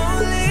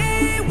 Only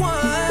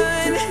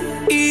one.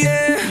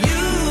 Yeah,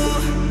 you.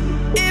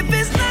 If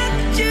it's not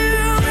you,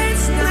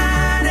 it's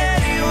not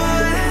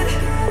anyone.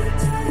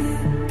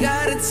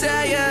 Gotta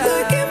tell ya.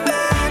 Looking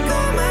back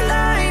on my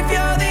life,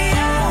 you're the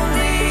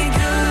only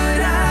good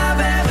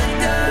I've ever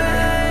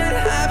done.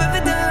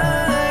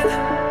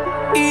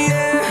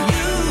 Yeah,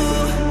 you.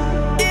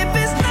 If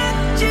it's not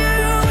you,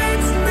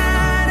 it's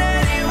not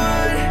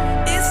anyone.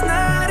 It's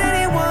not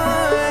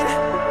anyone.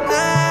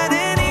 Not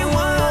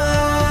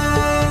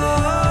anyone.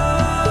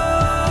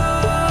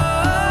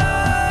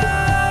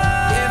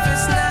 If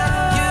it's not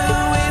you,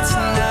 it's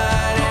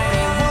not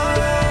anyone.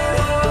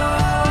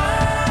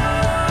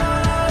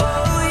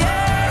 Oh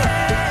yeah.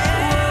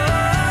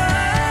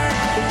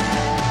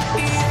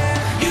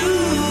 You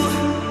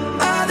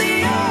are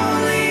the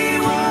only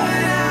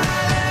one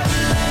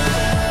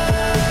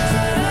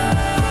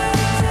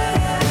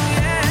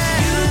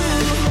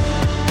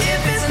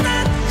If it's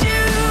not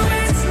you,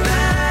 it's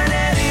not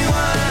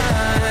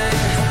anyone.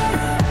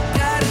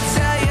 Gotta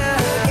tell ya.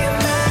 Looking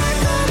back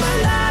on my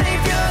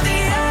life, you're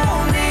the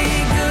only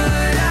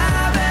good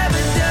I've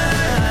ever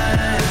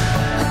done.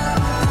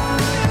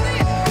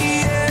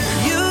 Yeah,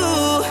 you.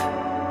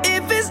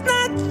 If it's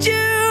not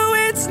you,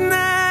 it's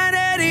not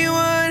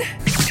anyone.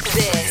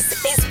 This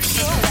is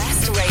Pure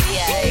West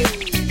Radio.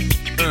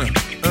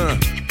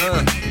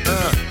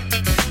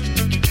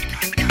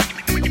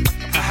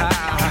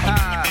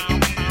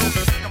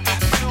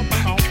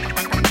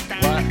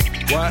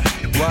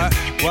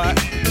 What?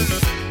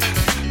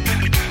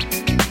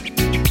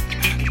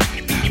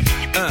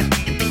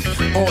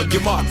 On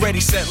your mark, ready,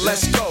 set,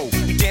 let's go.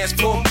 Dance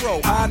floor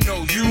bro, I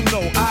know, you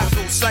know, I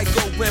go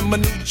psycho when my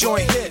new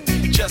joint hit.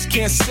 Just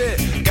can't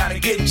sit, gotta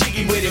get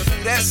jiggy with it.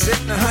 That's it,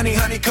 now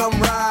honey, come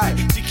ride.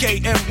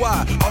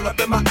 DKNY, all up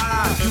in my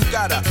eye. You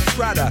got a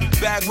Prada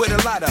bag with a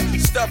lot of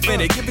stuff in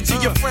it. Give it to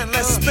your friend,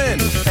 let's spin.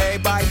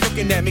 Everybody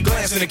looking at me,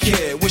 glancing a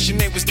kid. Wishing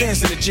they was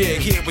dancing a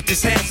jig here with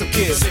this handsome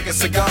kid. Sick a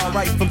cigar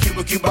right from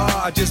Cuba Cuba.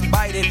 I just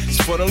bite it,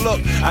 it's for the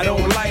look, I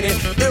don't light it.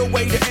 Ill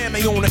way to ammo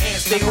on the hand,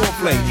 stay on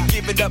play.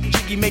 Give it up,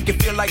 jiggy, make it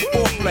feel like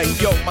foreplay.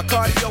 Yo, my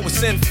cardio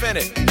is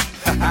infinite.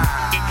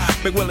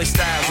 Big Willie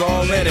style's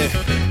all in it.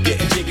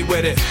 Getting jiggy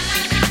with it.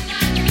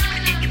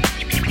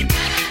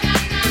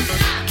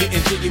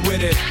 Getting jiggy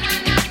with it.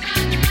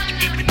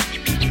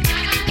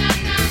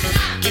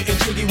 Getting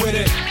jiggy with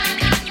it.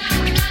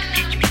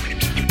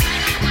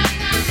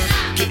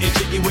 Getting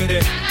jiggy with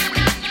it.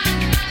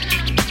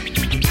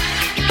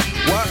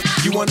 What?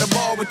 You on the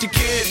ball with your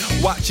kid?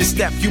 Watch your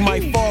step, you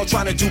might fall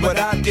trying to do what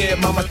I did.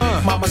 Mama,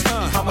 I'ma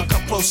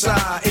come close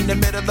side in the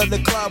middle of the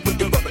club with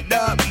the rubber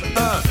dub.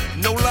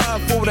 No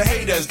love for the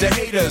haters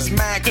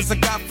mad cause I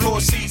got floor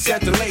seats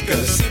at the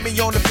Lakers. See me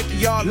on the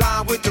 50-yard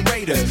line with the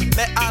Raiders.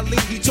 Met Ali,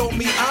 he told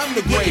me I'm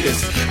the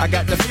greatest. I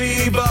got the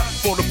fever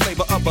for the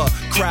flavor of a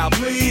crowd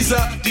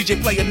pleaser. DJ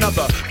play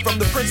another from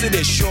the Prince of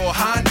this Your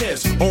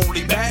Highness.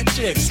 Only bad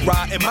chicks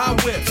riding my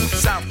whip.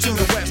 South to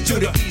the west, to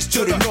the east,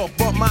 to the north.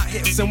 Bump my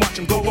hips and watch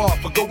them go off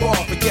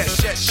and get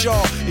shut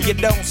short. And you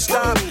don't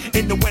stop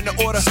in the winter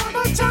order.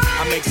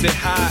 I makes it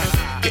high,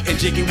 getting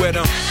jiggy with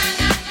them.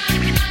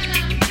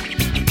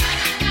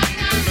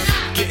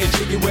 Getting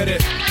jiggy with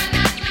it.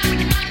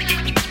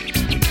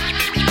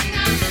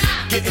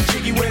 Getting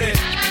jiggy with it.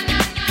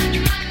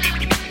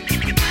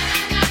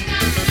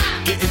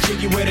 Getting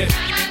jiggy with it.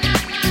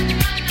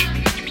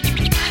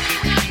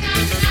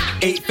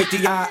 850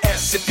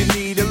 IS if you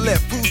need a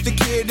lift. Who's the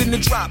kid in the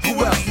drop?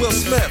 Who else? Will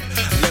Smith.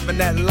 Living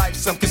that life,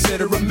 some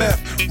consider a myth.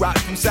 Rock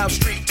from South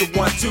Street to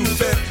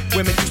 125th.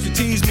 Women used to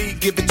tease me,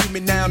 give it to me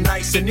now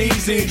nice and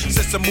easy.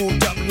 Since I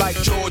moved up like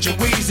George and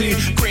Wheezy,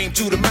 cream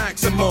to the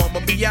maximum.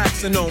 I'll be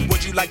asking them,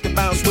 would you like to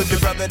bounce with your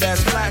brother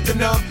that's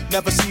platinum?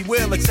 Never see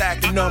Will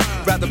attacking them.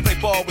 Rather play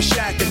ball with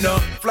Shaq and them,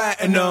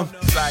 flatten them.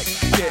 Like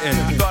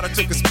getting, thought I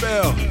took a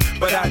spill,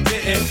 but I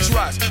didn't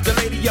trust the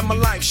lady of my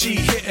life. She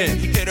hitting,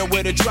 hit her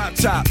with a drop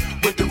top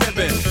with the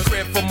ribbon.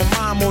 Crib for my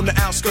mom on the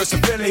outskirts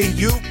of Philly.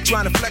 You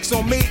trying to flex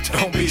on me?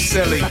 Don't be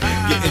silly.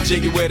 Getting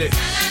jiggy with it.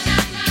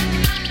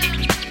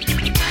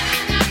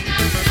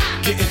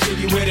 Getting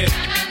jiggy with it.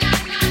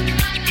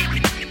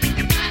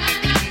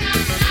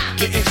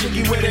 Getting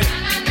jiggy with it.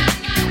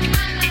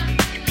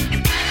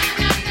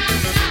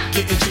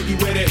 Getting jiggy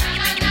with it.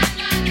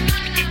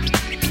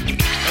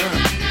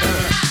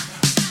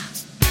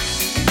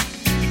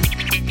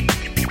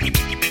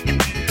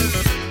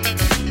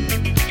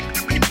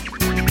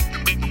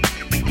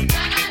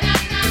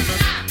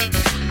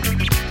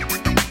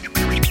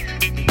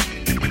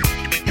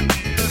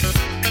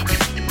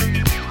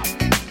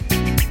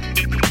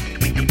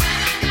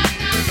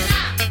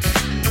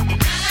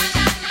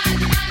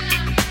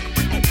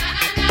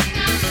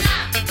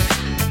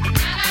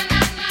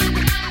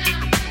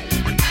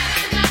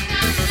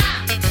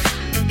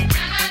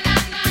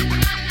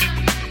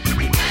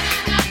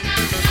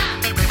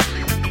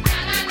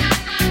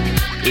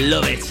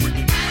 Love it.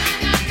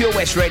 Pure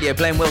West Radio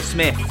playing Will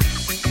Smith.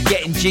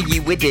 Getting jiggy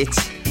with it.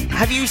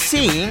 Have you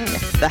seen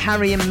the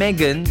Harry and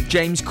Meghan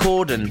James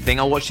Corden thing?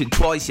 I watched it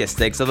twice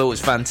yesterday because I thought it was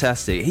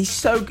fantastic. He's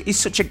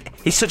such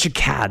a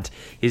cad.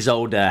 His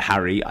old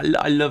Harry.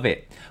 I love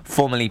it.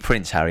 Formerly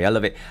Prince Harry. I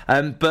love it.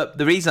 But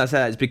the reason I say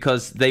that is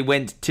because they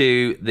went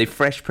to the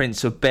Fresh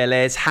Prince of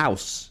Bel-Air's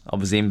house,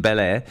 obviously in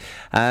Bel-Air.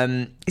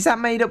 Is that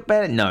made up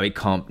Bel-Air? No, it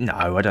can't. No,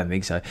 I don't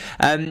think so.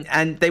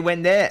 And they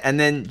went there, and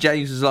then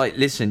James was like,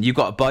 listen, you've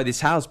got to buy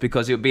this house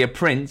because it would be a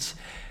prince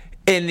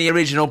in the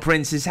original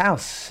Prince's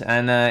house.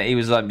 And he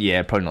was like,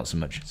 yeah, probably not so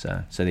much.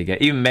 So there you go.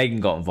 Even Meghan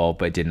got involved,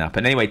 but it didn't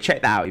happen. Anyway,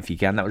 check that out if you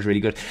can. That was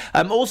really good.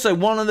 Also,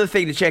 one other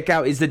thing to check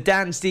out is the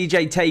Dance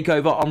DJ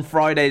Takeover on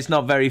Friday. It's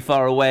not very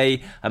far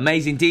away.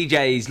 Amazing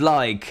DJs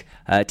like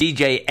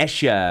DJ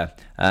Escher,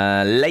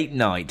 Late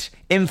Night,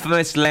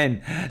 Infamous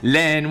Len.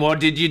 Len, what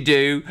did you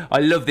do? I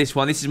love this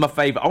one. This is my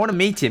favourite. I want to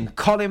meet him.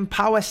 Colin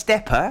Power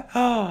Stepper.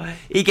 Oh,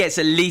 he gets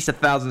at least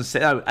 10,000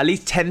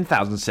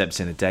 steps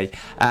in a day.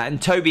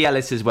 And Toby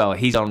Ellis as well.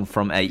 He's on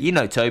from 8. You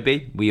know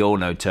Toby. We all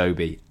know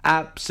Toby.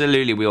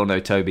 Absolutely, we all know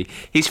Toby.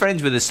 He's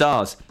friends with the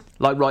stars,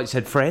 like Right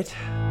Said Fred.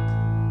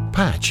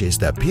 Patch is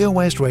the Pure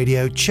West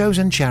Radio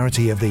chosen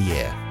charity of the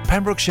year.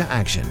 Pembrokeshire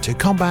Action to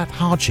Combat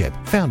Hardship,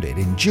 founded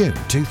in June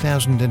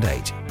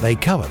 2008. They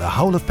cover the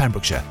whole of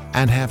Pembrokeshire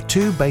and have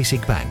 2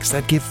 basic banks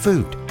that give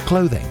food,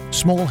 clothing,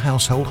 small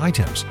household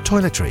items,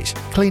 toiletries,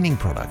 cleaning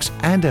products,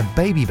 and a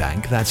baby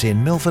bank that's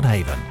in Milford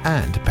Haven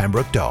and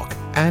Pembroke Dock,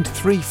 and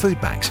 3 food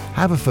banks,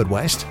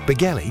 Haverfordwest,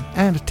 Begelly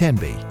and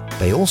Tenby.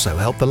 They also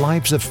help the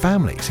lives of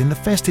families in the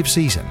festive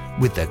season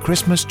with their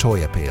Christmas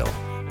toy appeal.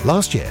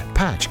 Last year,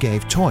 Patch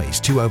gave toys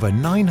to over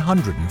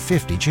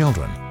 950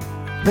 children.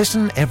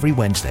 Listen every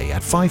Wednesday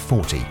at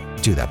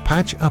 5:40 to the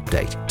Patch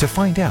Update to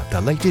find out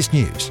the latest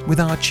news with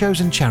our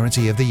chosen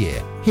charity of the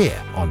year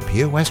here on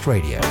Pure West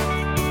Radio.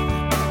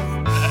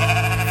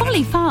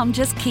 Folly Farm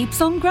just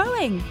keeps on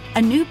growing.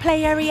 A new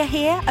play area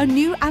here, a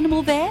new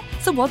animal there.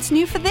 So what's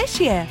new for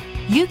this year?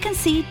 You can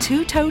see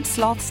 2-toed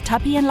sloths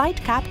Tubby and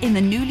Lightcap in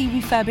the newly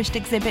refurbished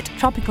exhibit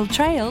Tropical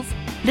Trails.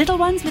 Little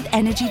ones with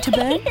energy to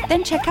burn?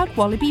 Then check out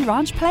Wallaby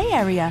Ranch play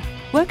area.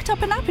 Worked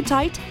up an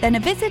appetite? Then a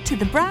visit to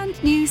the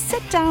brand new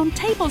sit-down,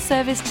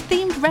 table-serviced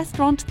themed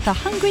restaurant The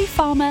Hungry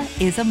Farmer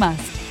is a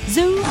must.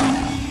 Zoo,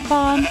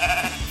 farm,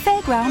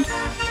 fairground,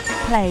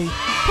 play.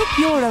 Pick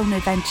your own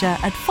adventure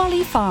at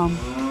Folly Farm.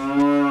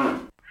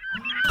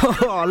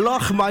 Oh,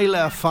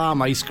 Lochmeyler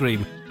Farm Ice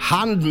Cream.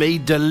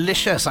 Handmade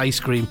delicious ice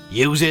cream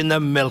using the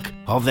milk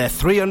of their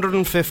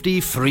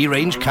 350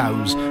 free-range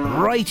cows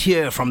right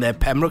here from their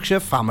Pembrokeshire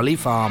family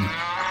farm.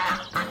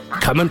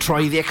 Come and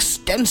try the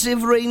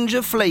extensive range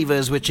of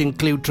flavours which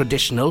include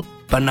traditional,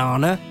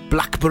 banana,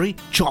 blackberry,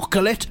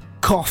 chocolate,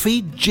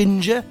 coffee,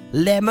 ginger,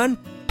 lemon,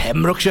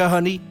 Pembrokeshire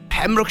honey,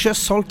 Pembrokeshire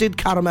salted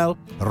caramel,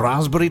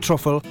 raspberry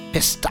truffle,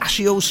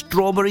 pistachio,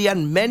 strawberry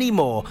and many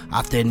more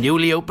at their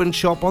newly opened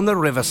shop on the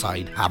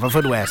Riverside,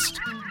 Haverfordwest.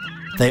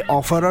 They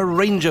offer a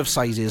range of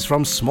sizes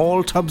from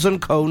small tubs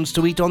and cones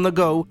to eat on the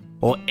go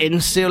or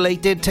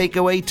insulated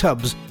takeaway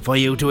tubs for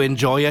you to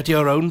enjoy at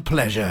your own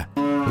pleasure.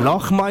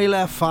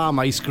 Lochmeyler Farm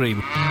Ice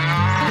Cream.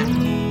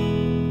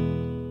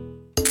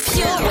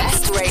 Pure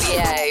West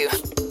Radio.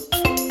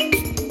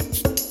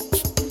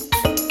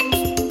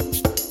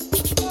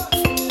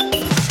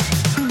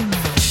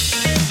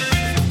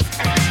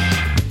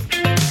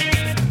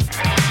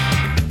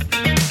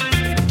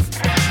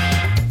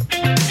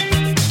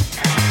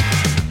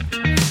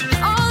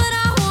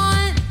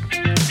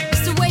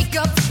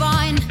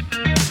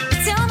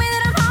 Tell me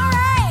that I'm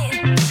alright,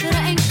 that I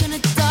ain't gonna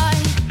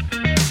die.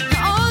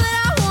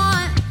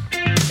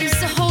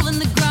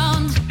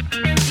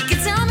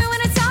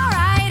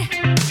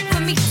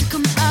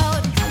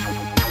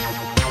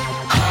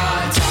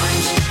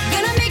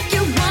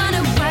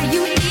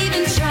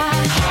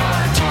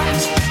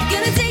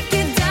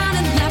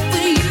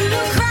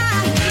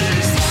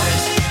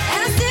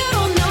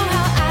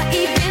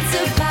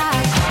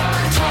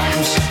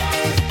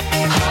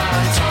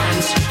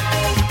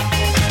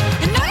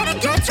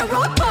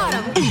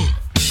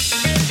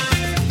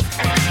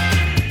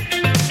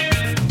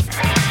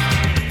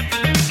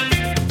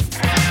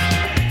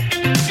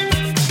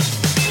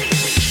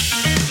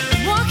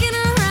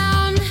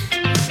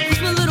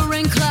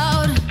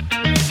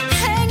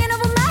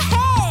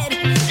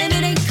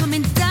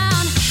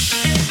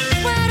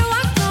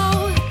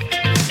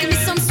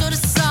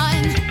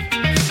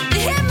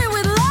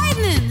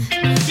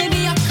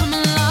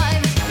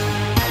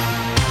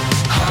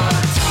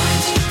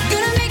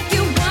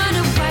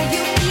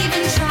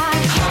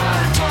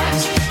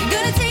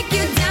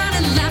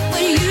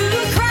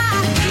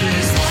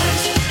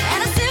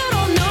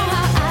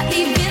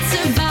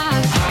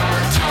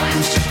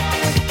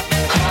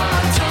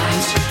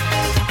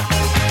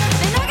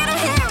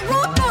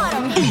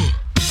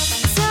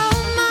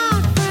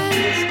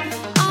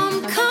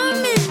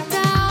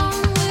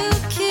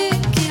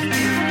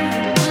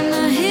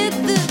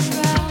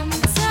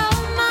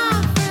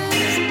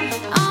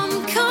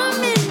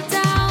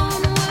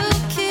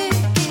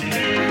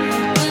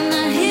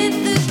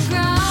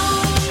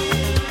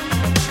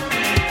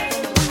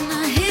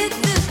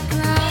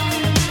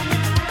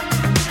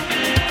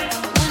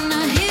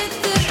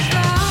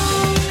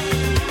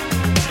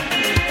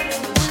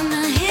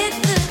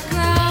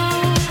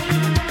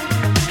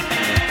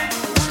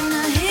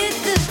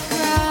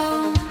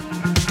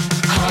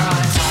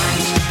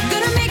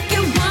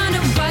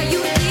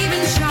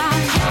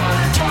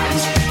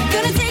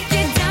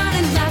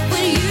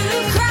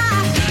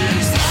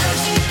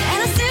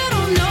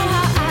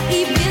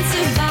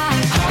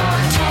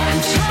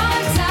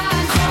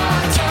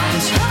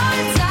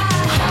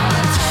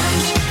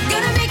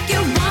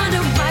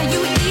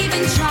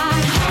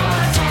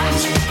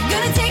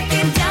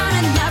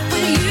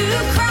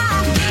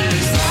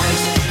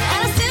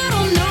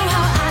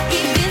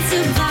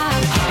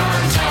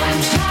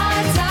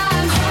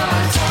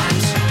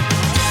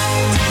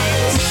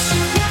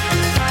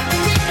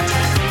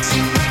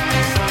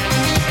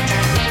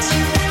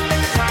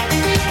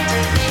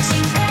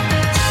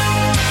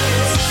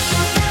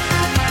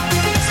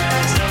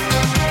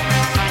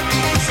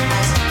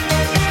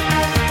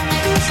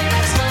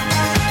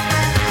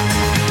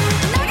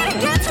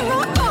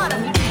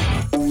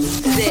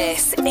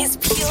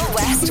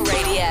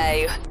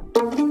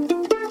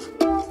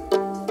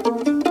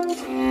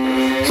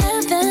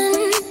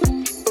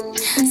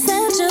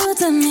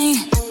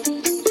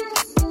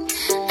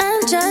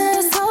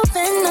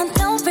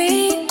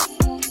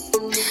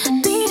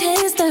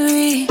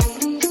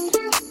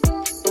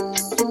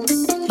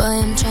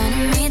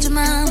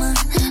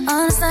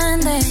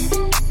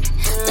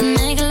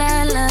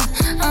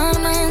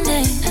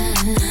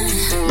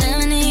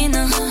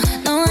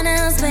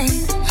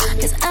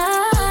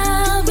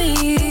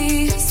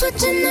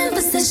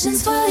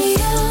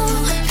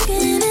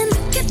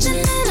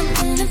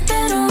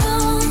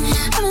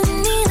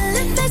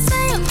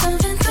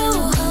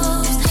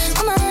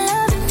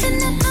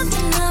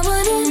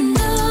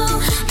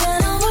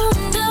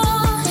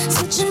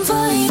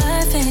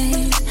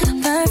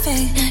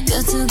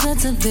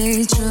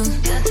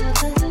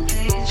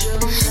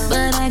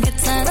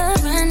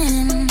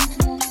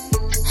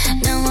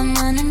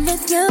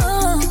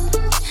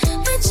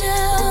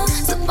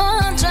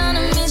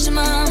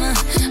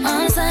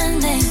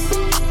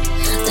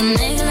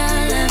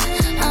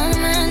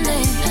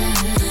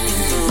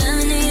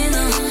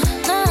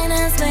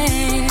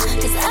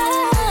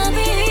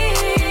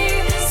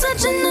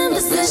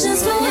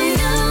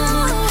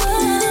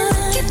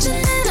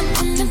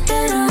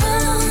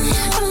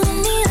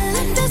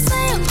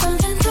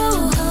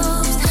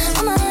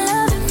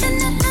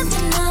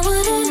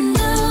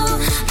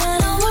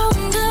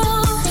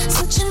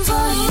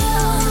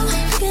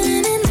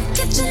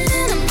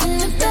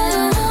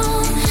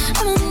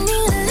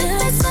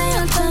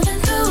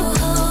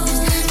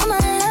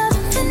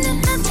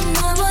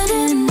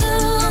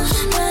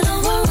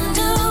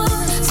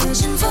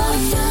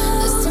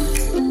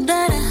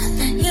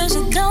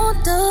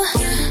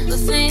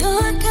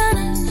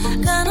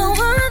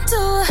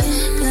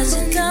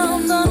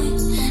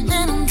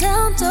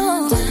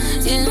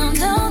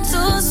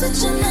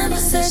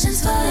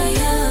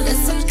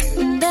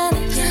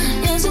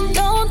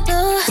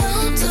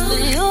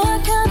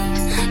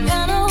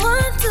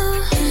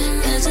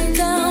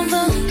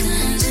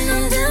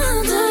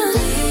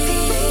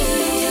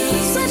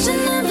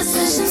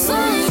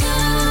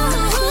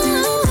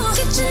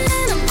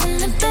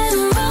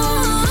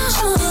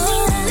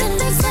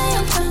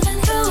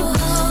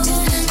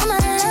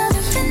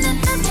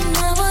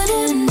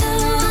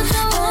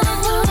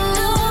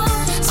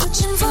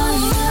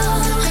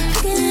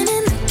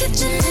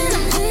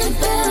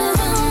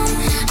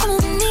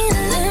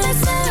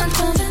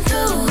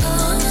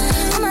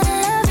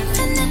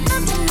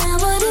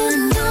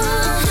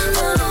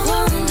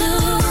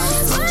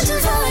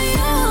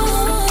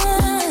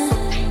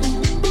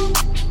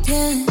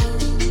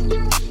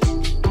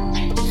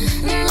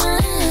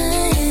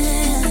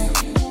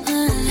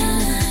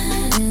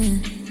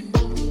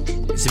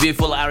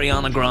 beautiful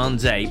Ariana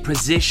Grande,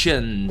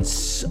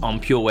 Positions on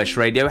Pure West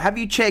Radio. Have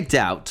you checked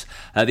out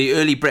the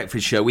early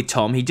breakfast show with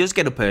Tom? He does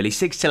get up early,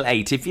 6 till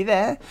 8. If you're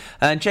there,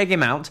 check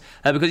him out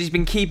because he's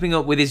been keeping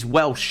up with his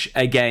Welsh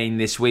again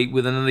this week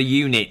with another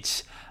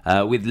unit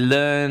with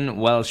Learn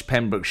Welsh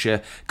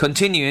Pembrokeshire,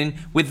 continuing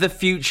with the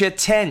future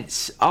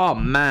tense. Oh,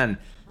 man.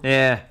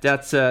 Yeah,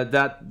 that's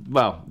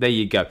well, there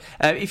you go.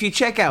 If you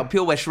check out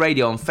Pure West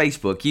Radio on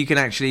Facebook, you can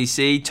actually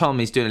see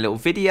Tom is doing a little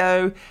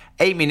video,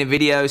 8-minute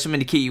video,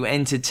 something to keep you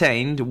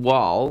entertained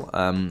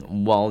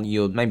while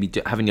you're maybe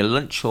having your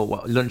lunch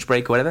or lunch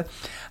break or whatever.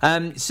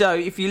 So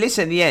if you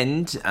listen at the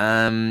end,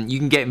 you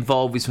can get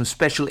involved with some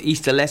special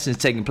Easter lessons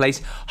taking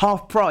place,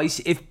 half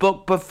price if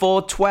booked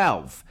before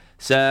 12.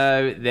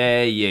 So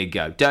there you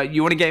go.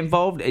 You want to get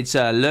involved? It's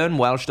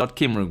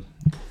learnwelsh.kimru.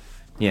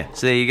 Yeah,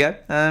 so there you go.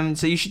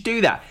 So you should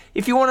do that.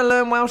 If you want to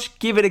learn Welsh,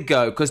 give it a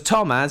go, because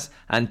Tom has,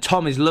 and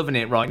Tom is loving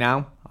it right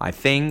now, I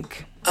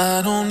think.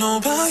 I don't know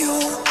about you.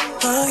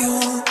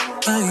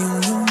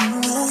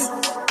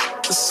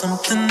 There's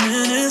something in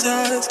his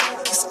eyes,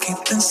 he's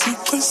keeping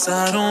secrets.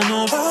 I don't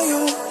know about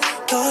you.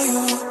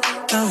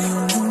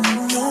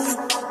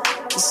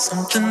 There's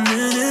something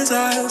in his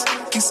eyes,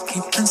 he's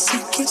keeping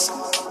secrets.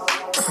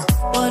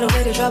 What a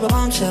way to drop a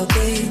bombshell,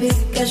 baby.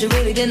 Guess you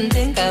really didn't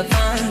think I'd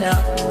find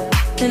out.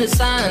 In the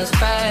silence,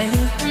 cry.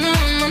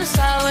 On the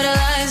side where the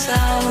lights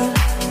out.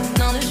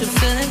 Know that you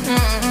feel it.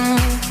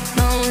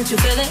 Know that you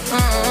feel it.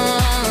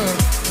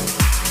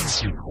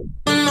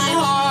 In my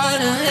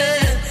heart and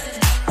head,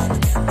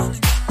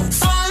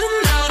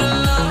 falling out of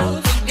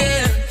love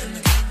again.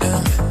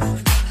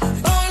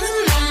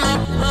 Falling on my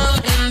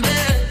fucking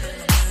bed.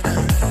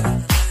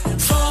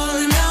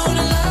 Falling out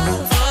of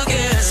love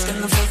again. It's been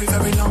a very,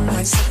 very long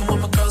night. Sipping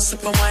with my girl,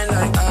 sipping wine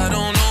like I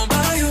don't know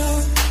about you.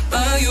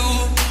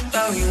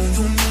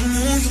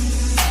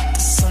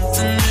 There's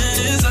something in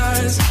his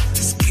eyes,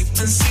 he's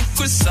keeping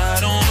secrets. I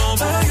don't know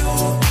about you.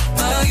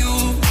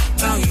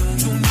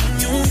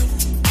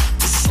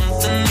 There's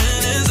something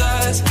in his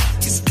eyes,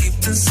 he's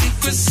keeping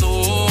secrets.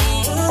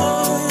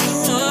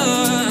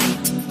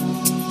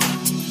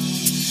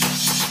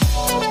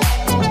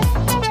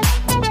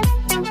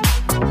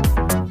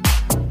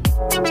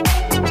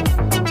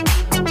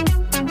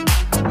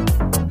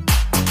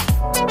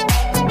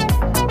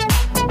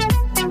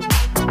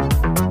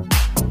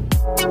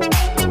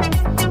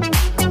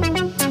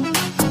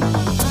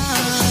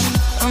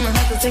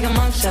 Take a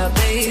mug shot,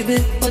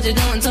 baby. What you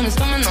doing? Tell me,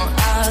 coming on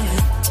out.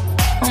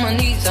 On my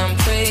knees, I'm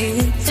praying.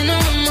 In the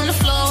room on the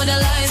floor with the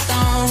lights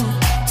on.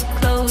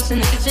 Clothes in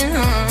the kitchen,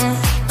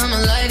 I'ma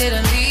light it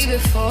and leave it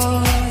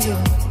for you.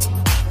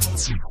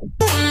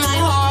 In my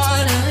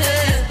heart and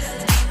head,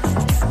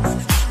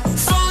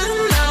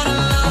 falling out of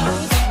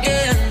love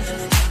again.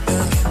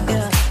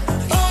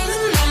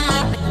 Falling on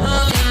my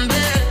fucking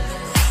bed.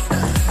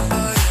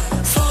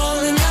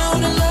 Falling out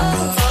of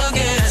love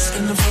again. It's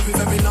been a very,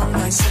 very long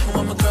night. Sipping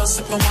with my girl,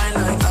 sipping wine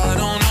like I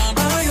don't know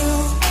about you.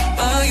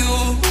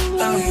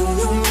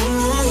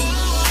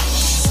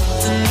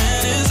 Something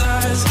in his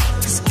eyes,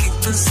 he's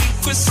keeping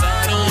secrets. I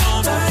don't know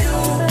about you.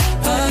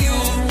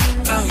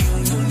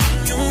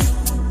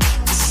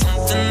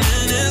 Something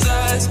in his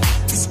eyes,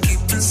 he's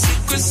keeping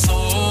secrets.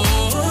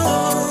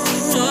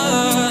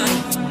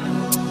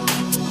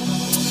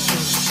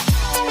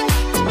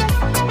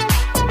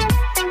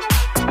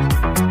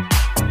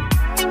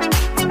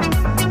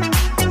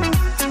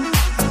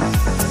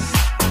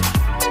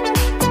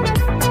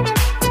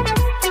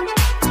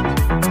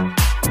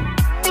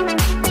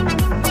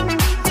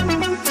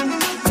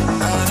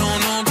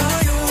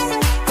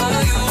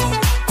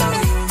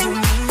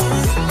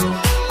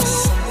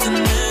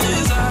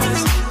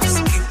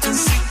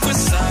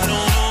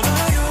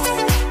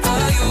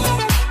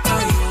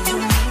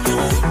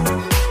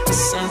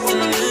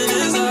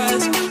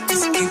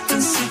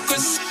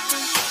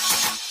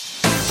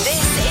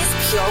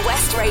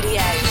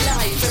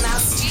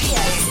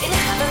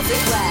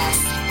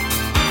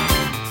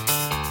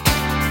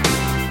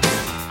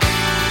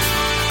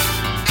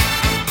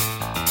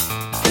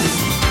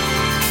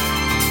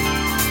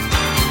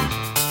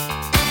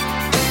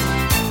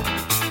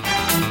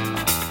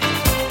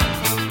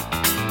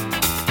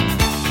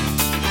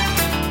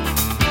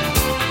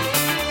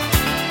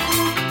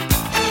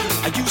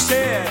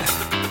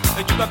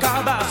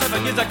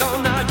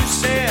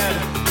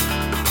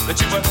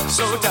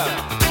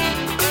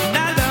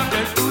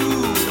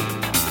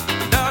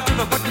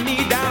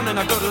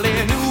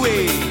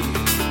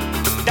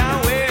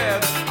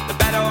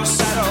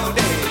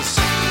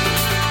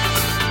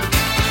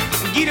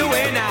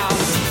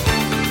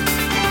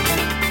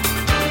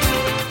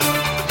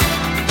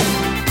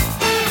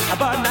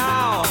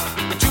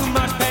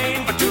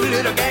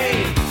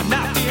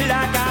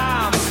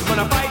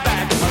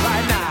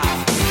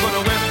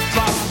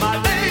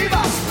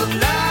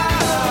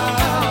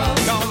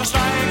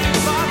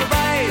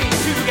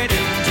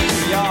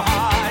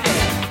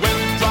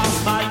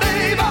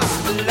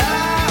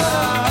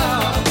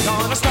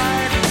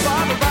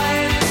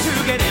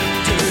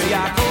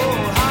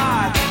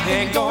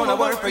 Ain't gonna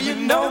work for you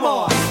no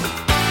more.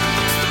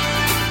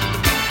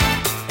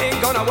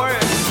 gonna worry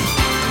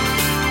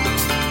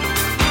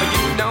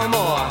you no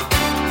more.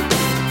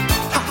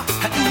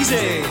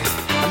 Easy.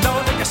 I know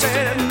that you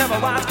said it never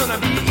was gonna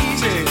be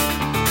easy,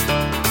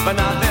 but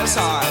not this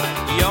hard.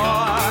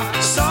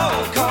 You're so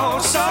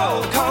cold,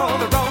 so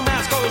cold. The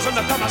romance goes from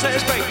the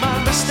promises break. My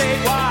mistake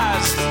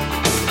was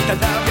to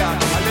love you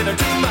a little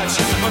too much.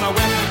 When I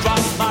went and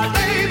dropped my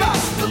labor,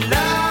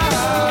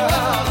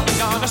 love,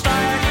 gonna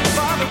strike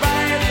for the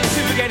right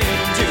to get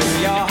into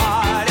your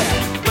heart.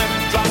 Went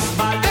and dropped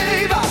my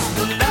labor,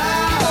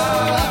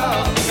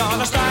 love,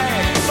 gonna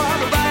strike for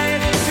the right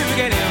to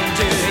get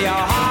into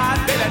your heart.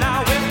 Baby,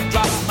 now went and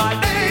dropped my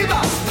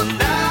labor,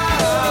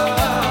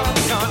 love,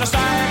 gonna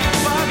strike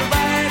for the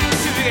right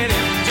to get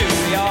into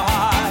your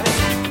heart.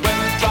 Went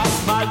and dropped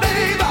my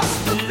labor,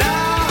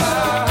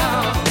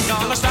 love,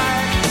 gonna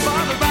strike for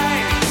the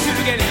right to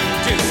get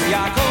into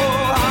your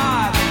cold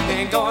heart.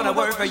 Ain't gonna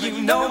work for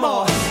you no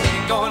more.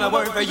 Ain't gonna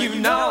work for you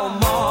no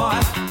more.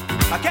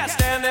 I can't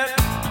stand it.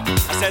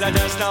 I said I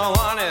just don't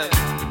want it.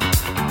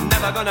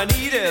 Never gonna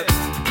need it.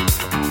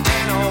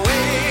 Ain't no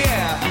way.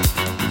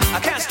 I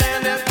can't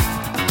stand it.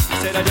 I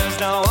said I just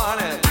don't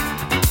want it.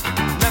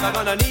 Never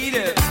gonna need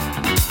it.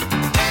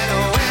 Ain't no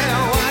way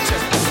I want you.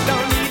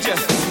 Don't need you.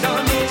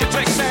 Don't need your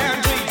tricks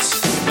and treats.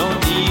 Don't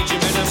need your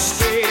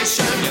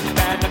administration. Your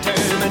bad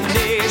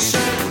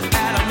determination.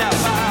 Had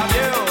enough of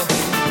you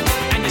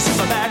and your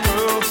super bad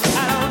crew.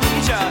 I don't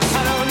need you.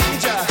 I don't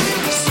need you.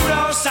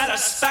 Pseudo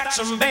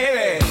satisfaction,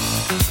 baby.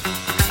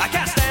 I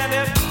can't stand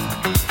it.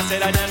 I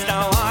said I just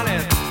don't want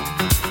it.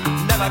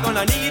 Never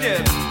gonna need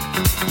it.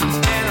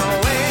 Ain't no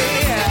way.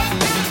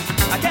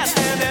 I can't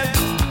stand it.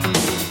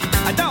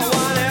 I don't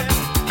want it.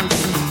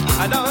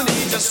 I don't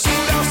need your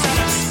pseudo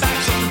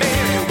satisfaction,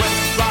 baby.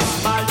 Withdraw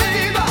my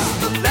labor,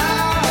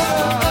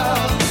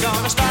 love.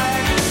 Gonna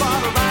strike for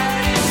the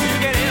right to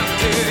get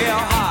into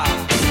your heart.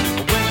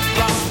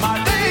 Withdraw my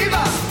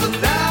labor,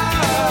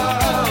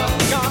 love.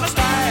 Gonna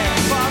strike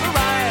for the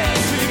right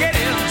to get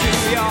into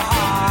your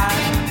heart.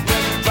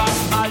 Withdraw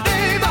my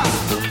labor,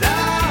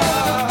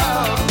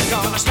 love.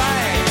 Gonna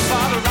strike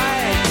for the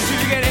right to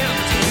get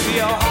into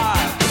your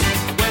heart.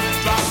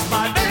 Withdraw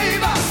my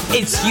labor.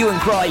 It's You and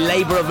Cry,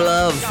 Labour of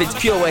Love. It's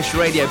Pure West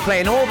Radio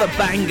playing all the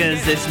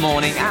bangers this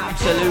morning.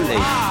 Absolutely.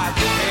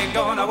 Ain't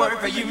gonna work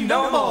for you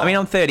no more. I mean,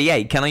 I'm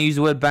 38. Can I use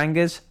the word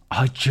bangers?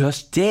 I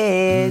just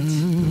did.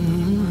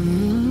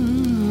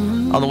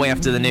 On the way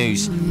after the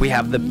news, we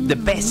have the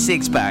best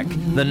six-pack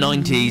the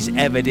 90s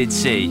ever did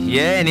see.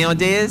 Yeah, any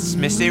ideas?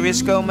 Mysterious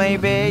Skull,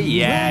 maybe?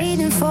 Yes.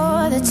 Waiting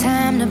for the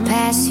time to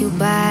pass you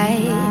by.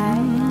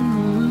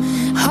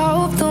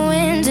 Hope the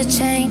winds of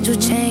change will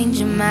change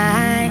your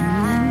mind.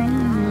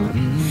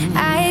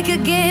 I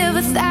could give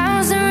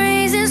 1,000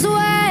 reasons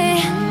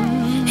why,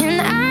 and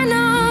I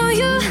know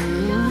you,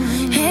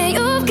 and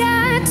you've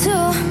got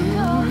to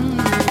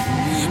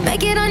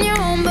make it on your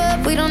own,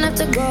 but we don't have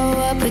to grow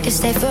up, we can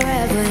stay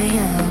forever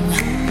young.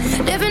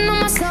 Living on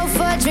my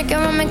sofa, drinking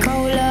rum and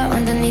cola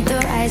underneath the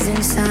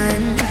rising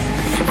sun.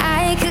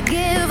 I could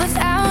give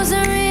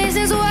 1,000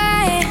 reasons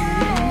why,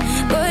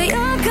 but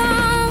you're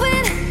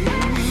going,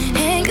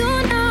 and you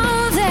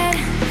know that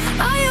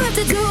all you have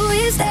to do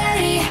is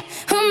stay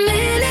a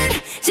minute.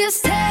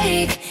 Just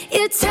take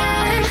your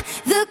time,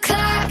 the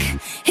clock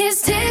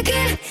is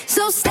ticking,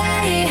 so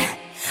stay.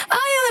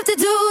 All you have to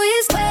do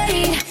is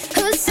wait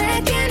a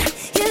second,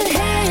 your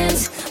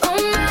hands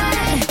on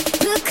mine.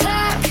 The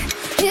clock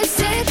is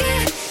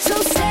ticking,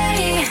 so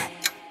stay.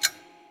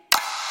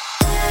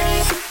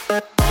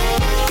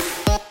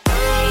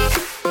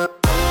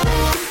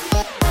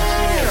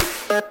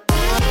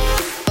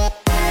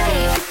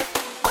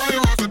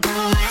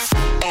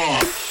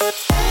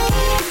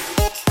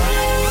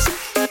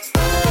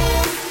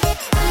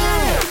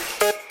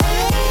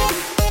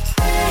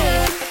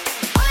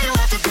 All you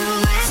have to do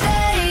is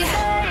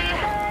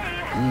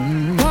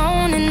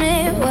won't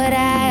admit what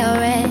I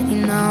already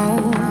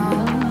know.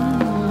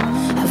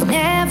 I've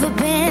never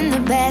been the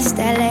best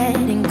at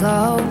letting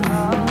go.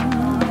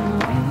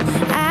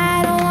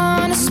 I don't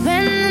wanna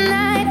spend the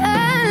night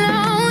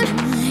alone.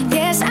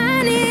 Yes,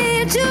 I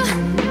need you,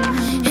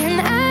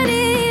 and I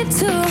need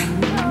to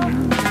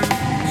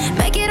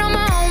make it on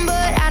my own,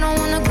 but I don't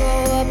wanna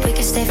grow up. We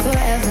can stay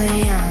forever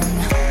young.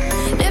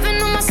 Living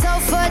on my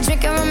sofa,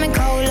 drinking rum and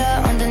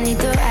cola underneath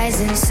the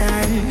rising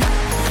sun.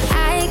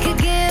 I could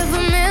give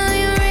a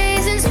million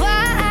reasons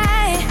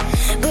why,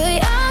 but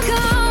you're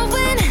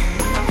going,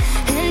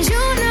 and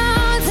you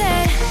know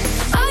that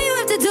all you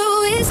have to do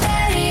is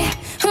stay.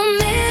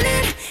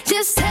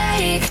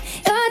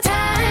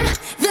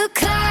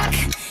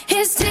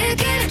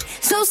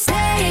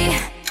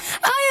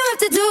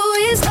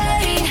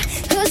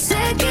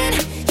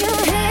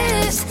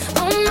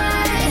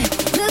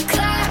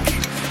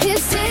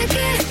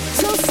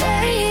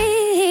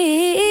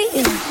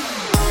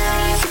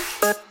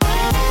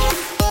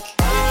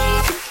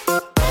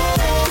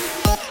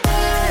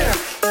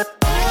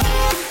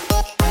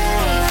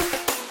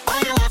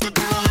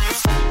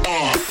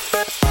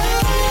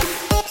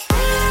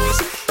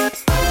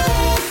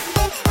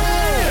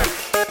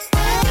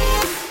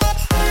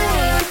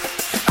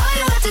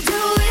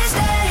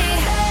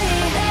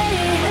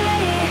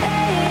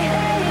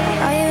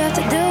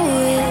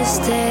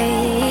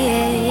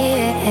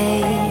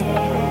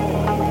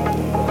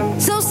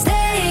 So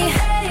stay.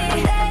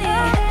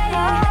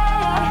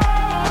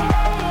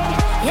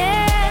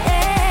 Yeah.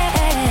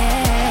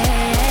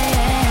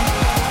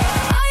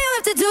 All you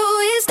have to do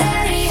is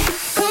stay.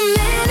 A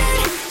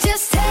minute,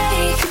 just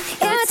take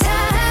your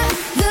time.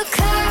 The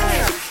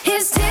clock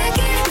is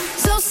ticking,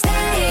 so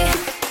stay.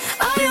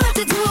 All you have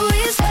to do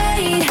is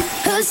wait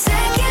a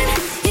second.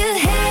 Your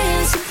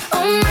hands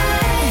on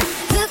mine.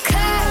 The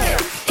clock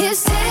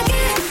is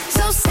ticking,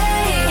 so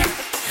stay.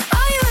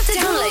 All you have to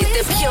Download do the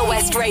is Pure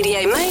West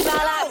Radio mobile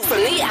app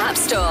from the App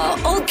Store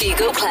or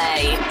Google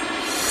Play.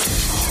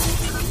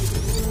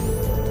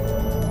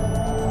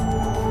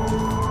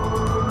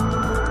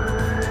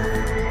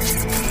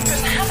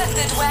 From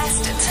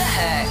Haverfordwest to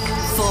Hook.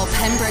 For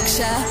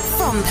Pembrokeshire,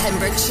 from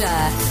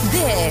Pembrokeshire,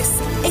 this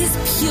is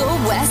Pure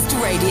West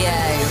Radio.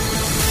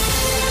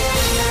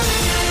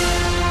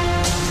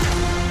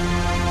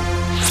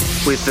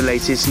 With the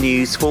latest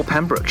news for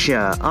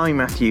Pembrokeshire, I'm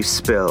Matthew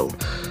Spill.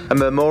 A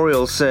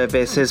memorial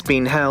service has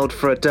been held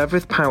for a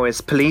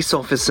Dyfed-Powys police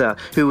officer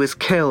who was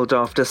killed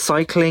after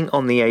cycling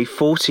on the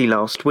A40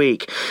 last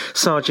week.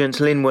 Sergeant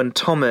Linwen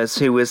Thomas,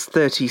 who was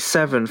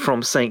 37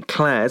 from St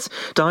Clair's,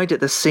 died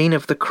at the scene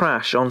of the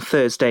crash on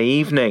Thursday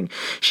evening.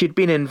 She'd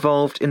been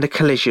involved in a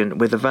collision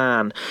with a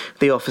van.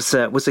 The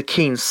officer was a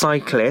keen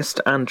cyclist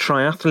and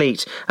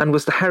triathlete and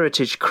was the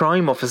heritage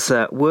crime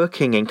officer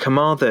working in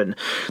Carmarthen.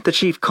 The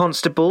Chief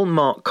Constable,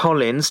 Mark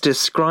Collins,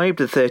 described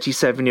the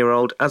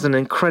 37-year-old as an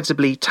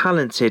incredibly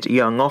talented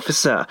young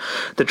officer.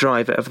 The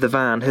driver of the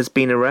van has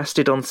been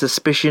arrested on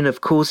suspicion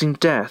of causing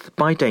death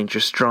by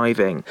dangerous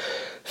driving.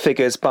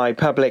 Figures by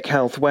Public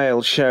Health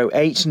Wales show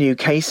 8 new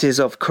cases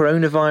of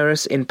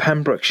coronavirus in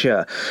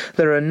Pembrokeshire.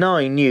 There are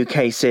 9 new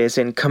cases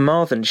in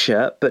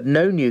Carmarthenshire, but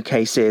no new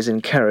cases in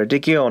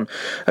Ceredigion.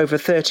 Over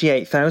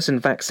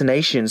 38,000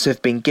 vaccinations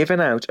have been given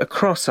out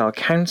across our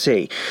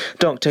county.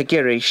 Dr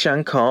Giri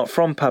Shankar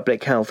from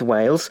Public Health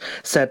Wales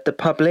said the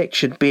public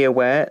should be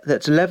aware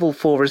that level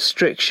 4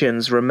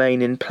 restrictions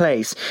remain in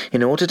place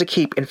in order to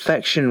keep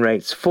infection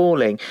rates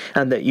falling,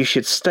 and that you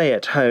should stay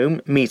at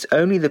home, meet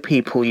only the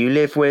people you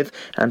live with,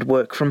 and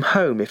work from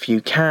home if you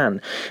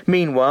can.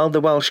 Meanwhile, the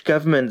Welsh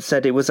Government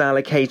said it was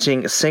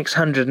allocating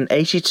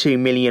 £682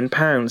 million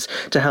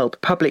to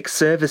help public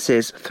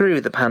services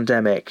through the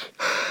pandemic.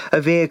 A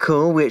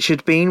vehicle which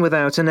had been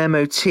without an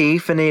MOT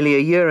for nearly a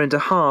year and a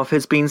half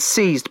has been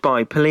seized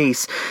by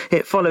police.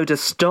 It followed a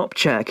stop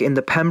check in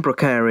the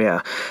Pembroke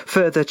area.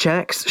 Further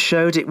checks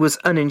showed it was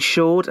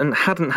uninsured and hadn't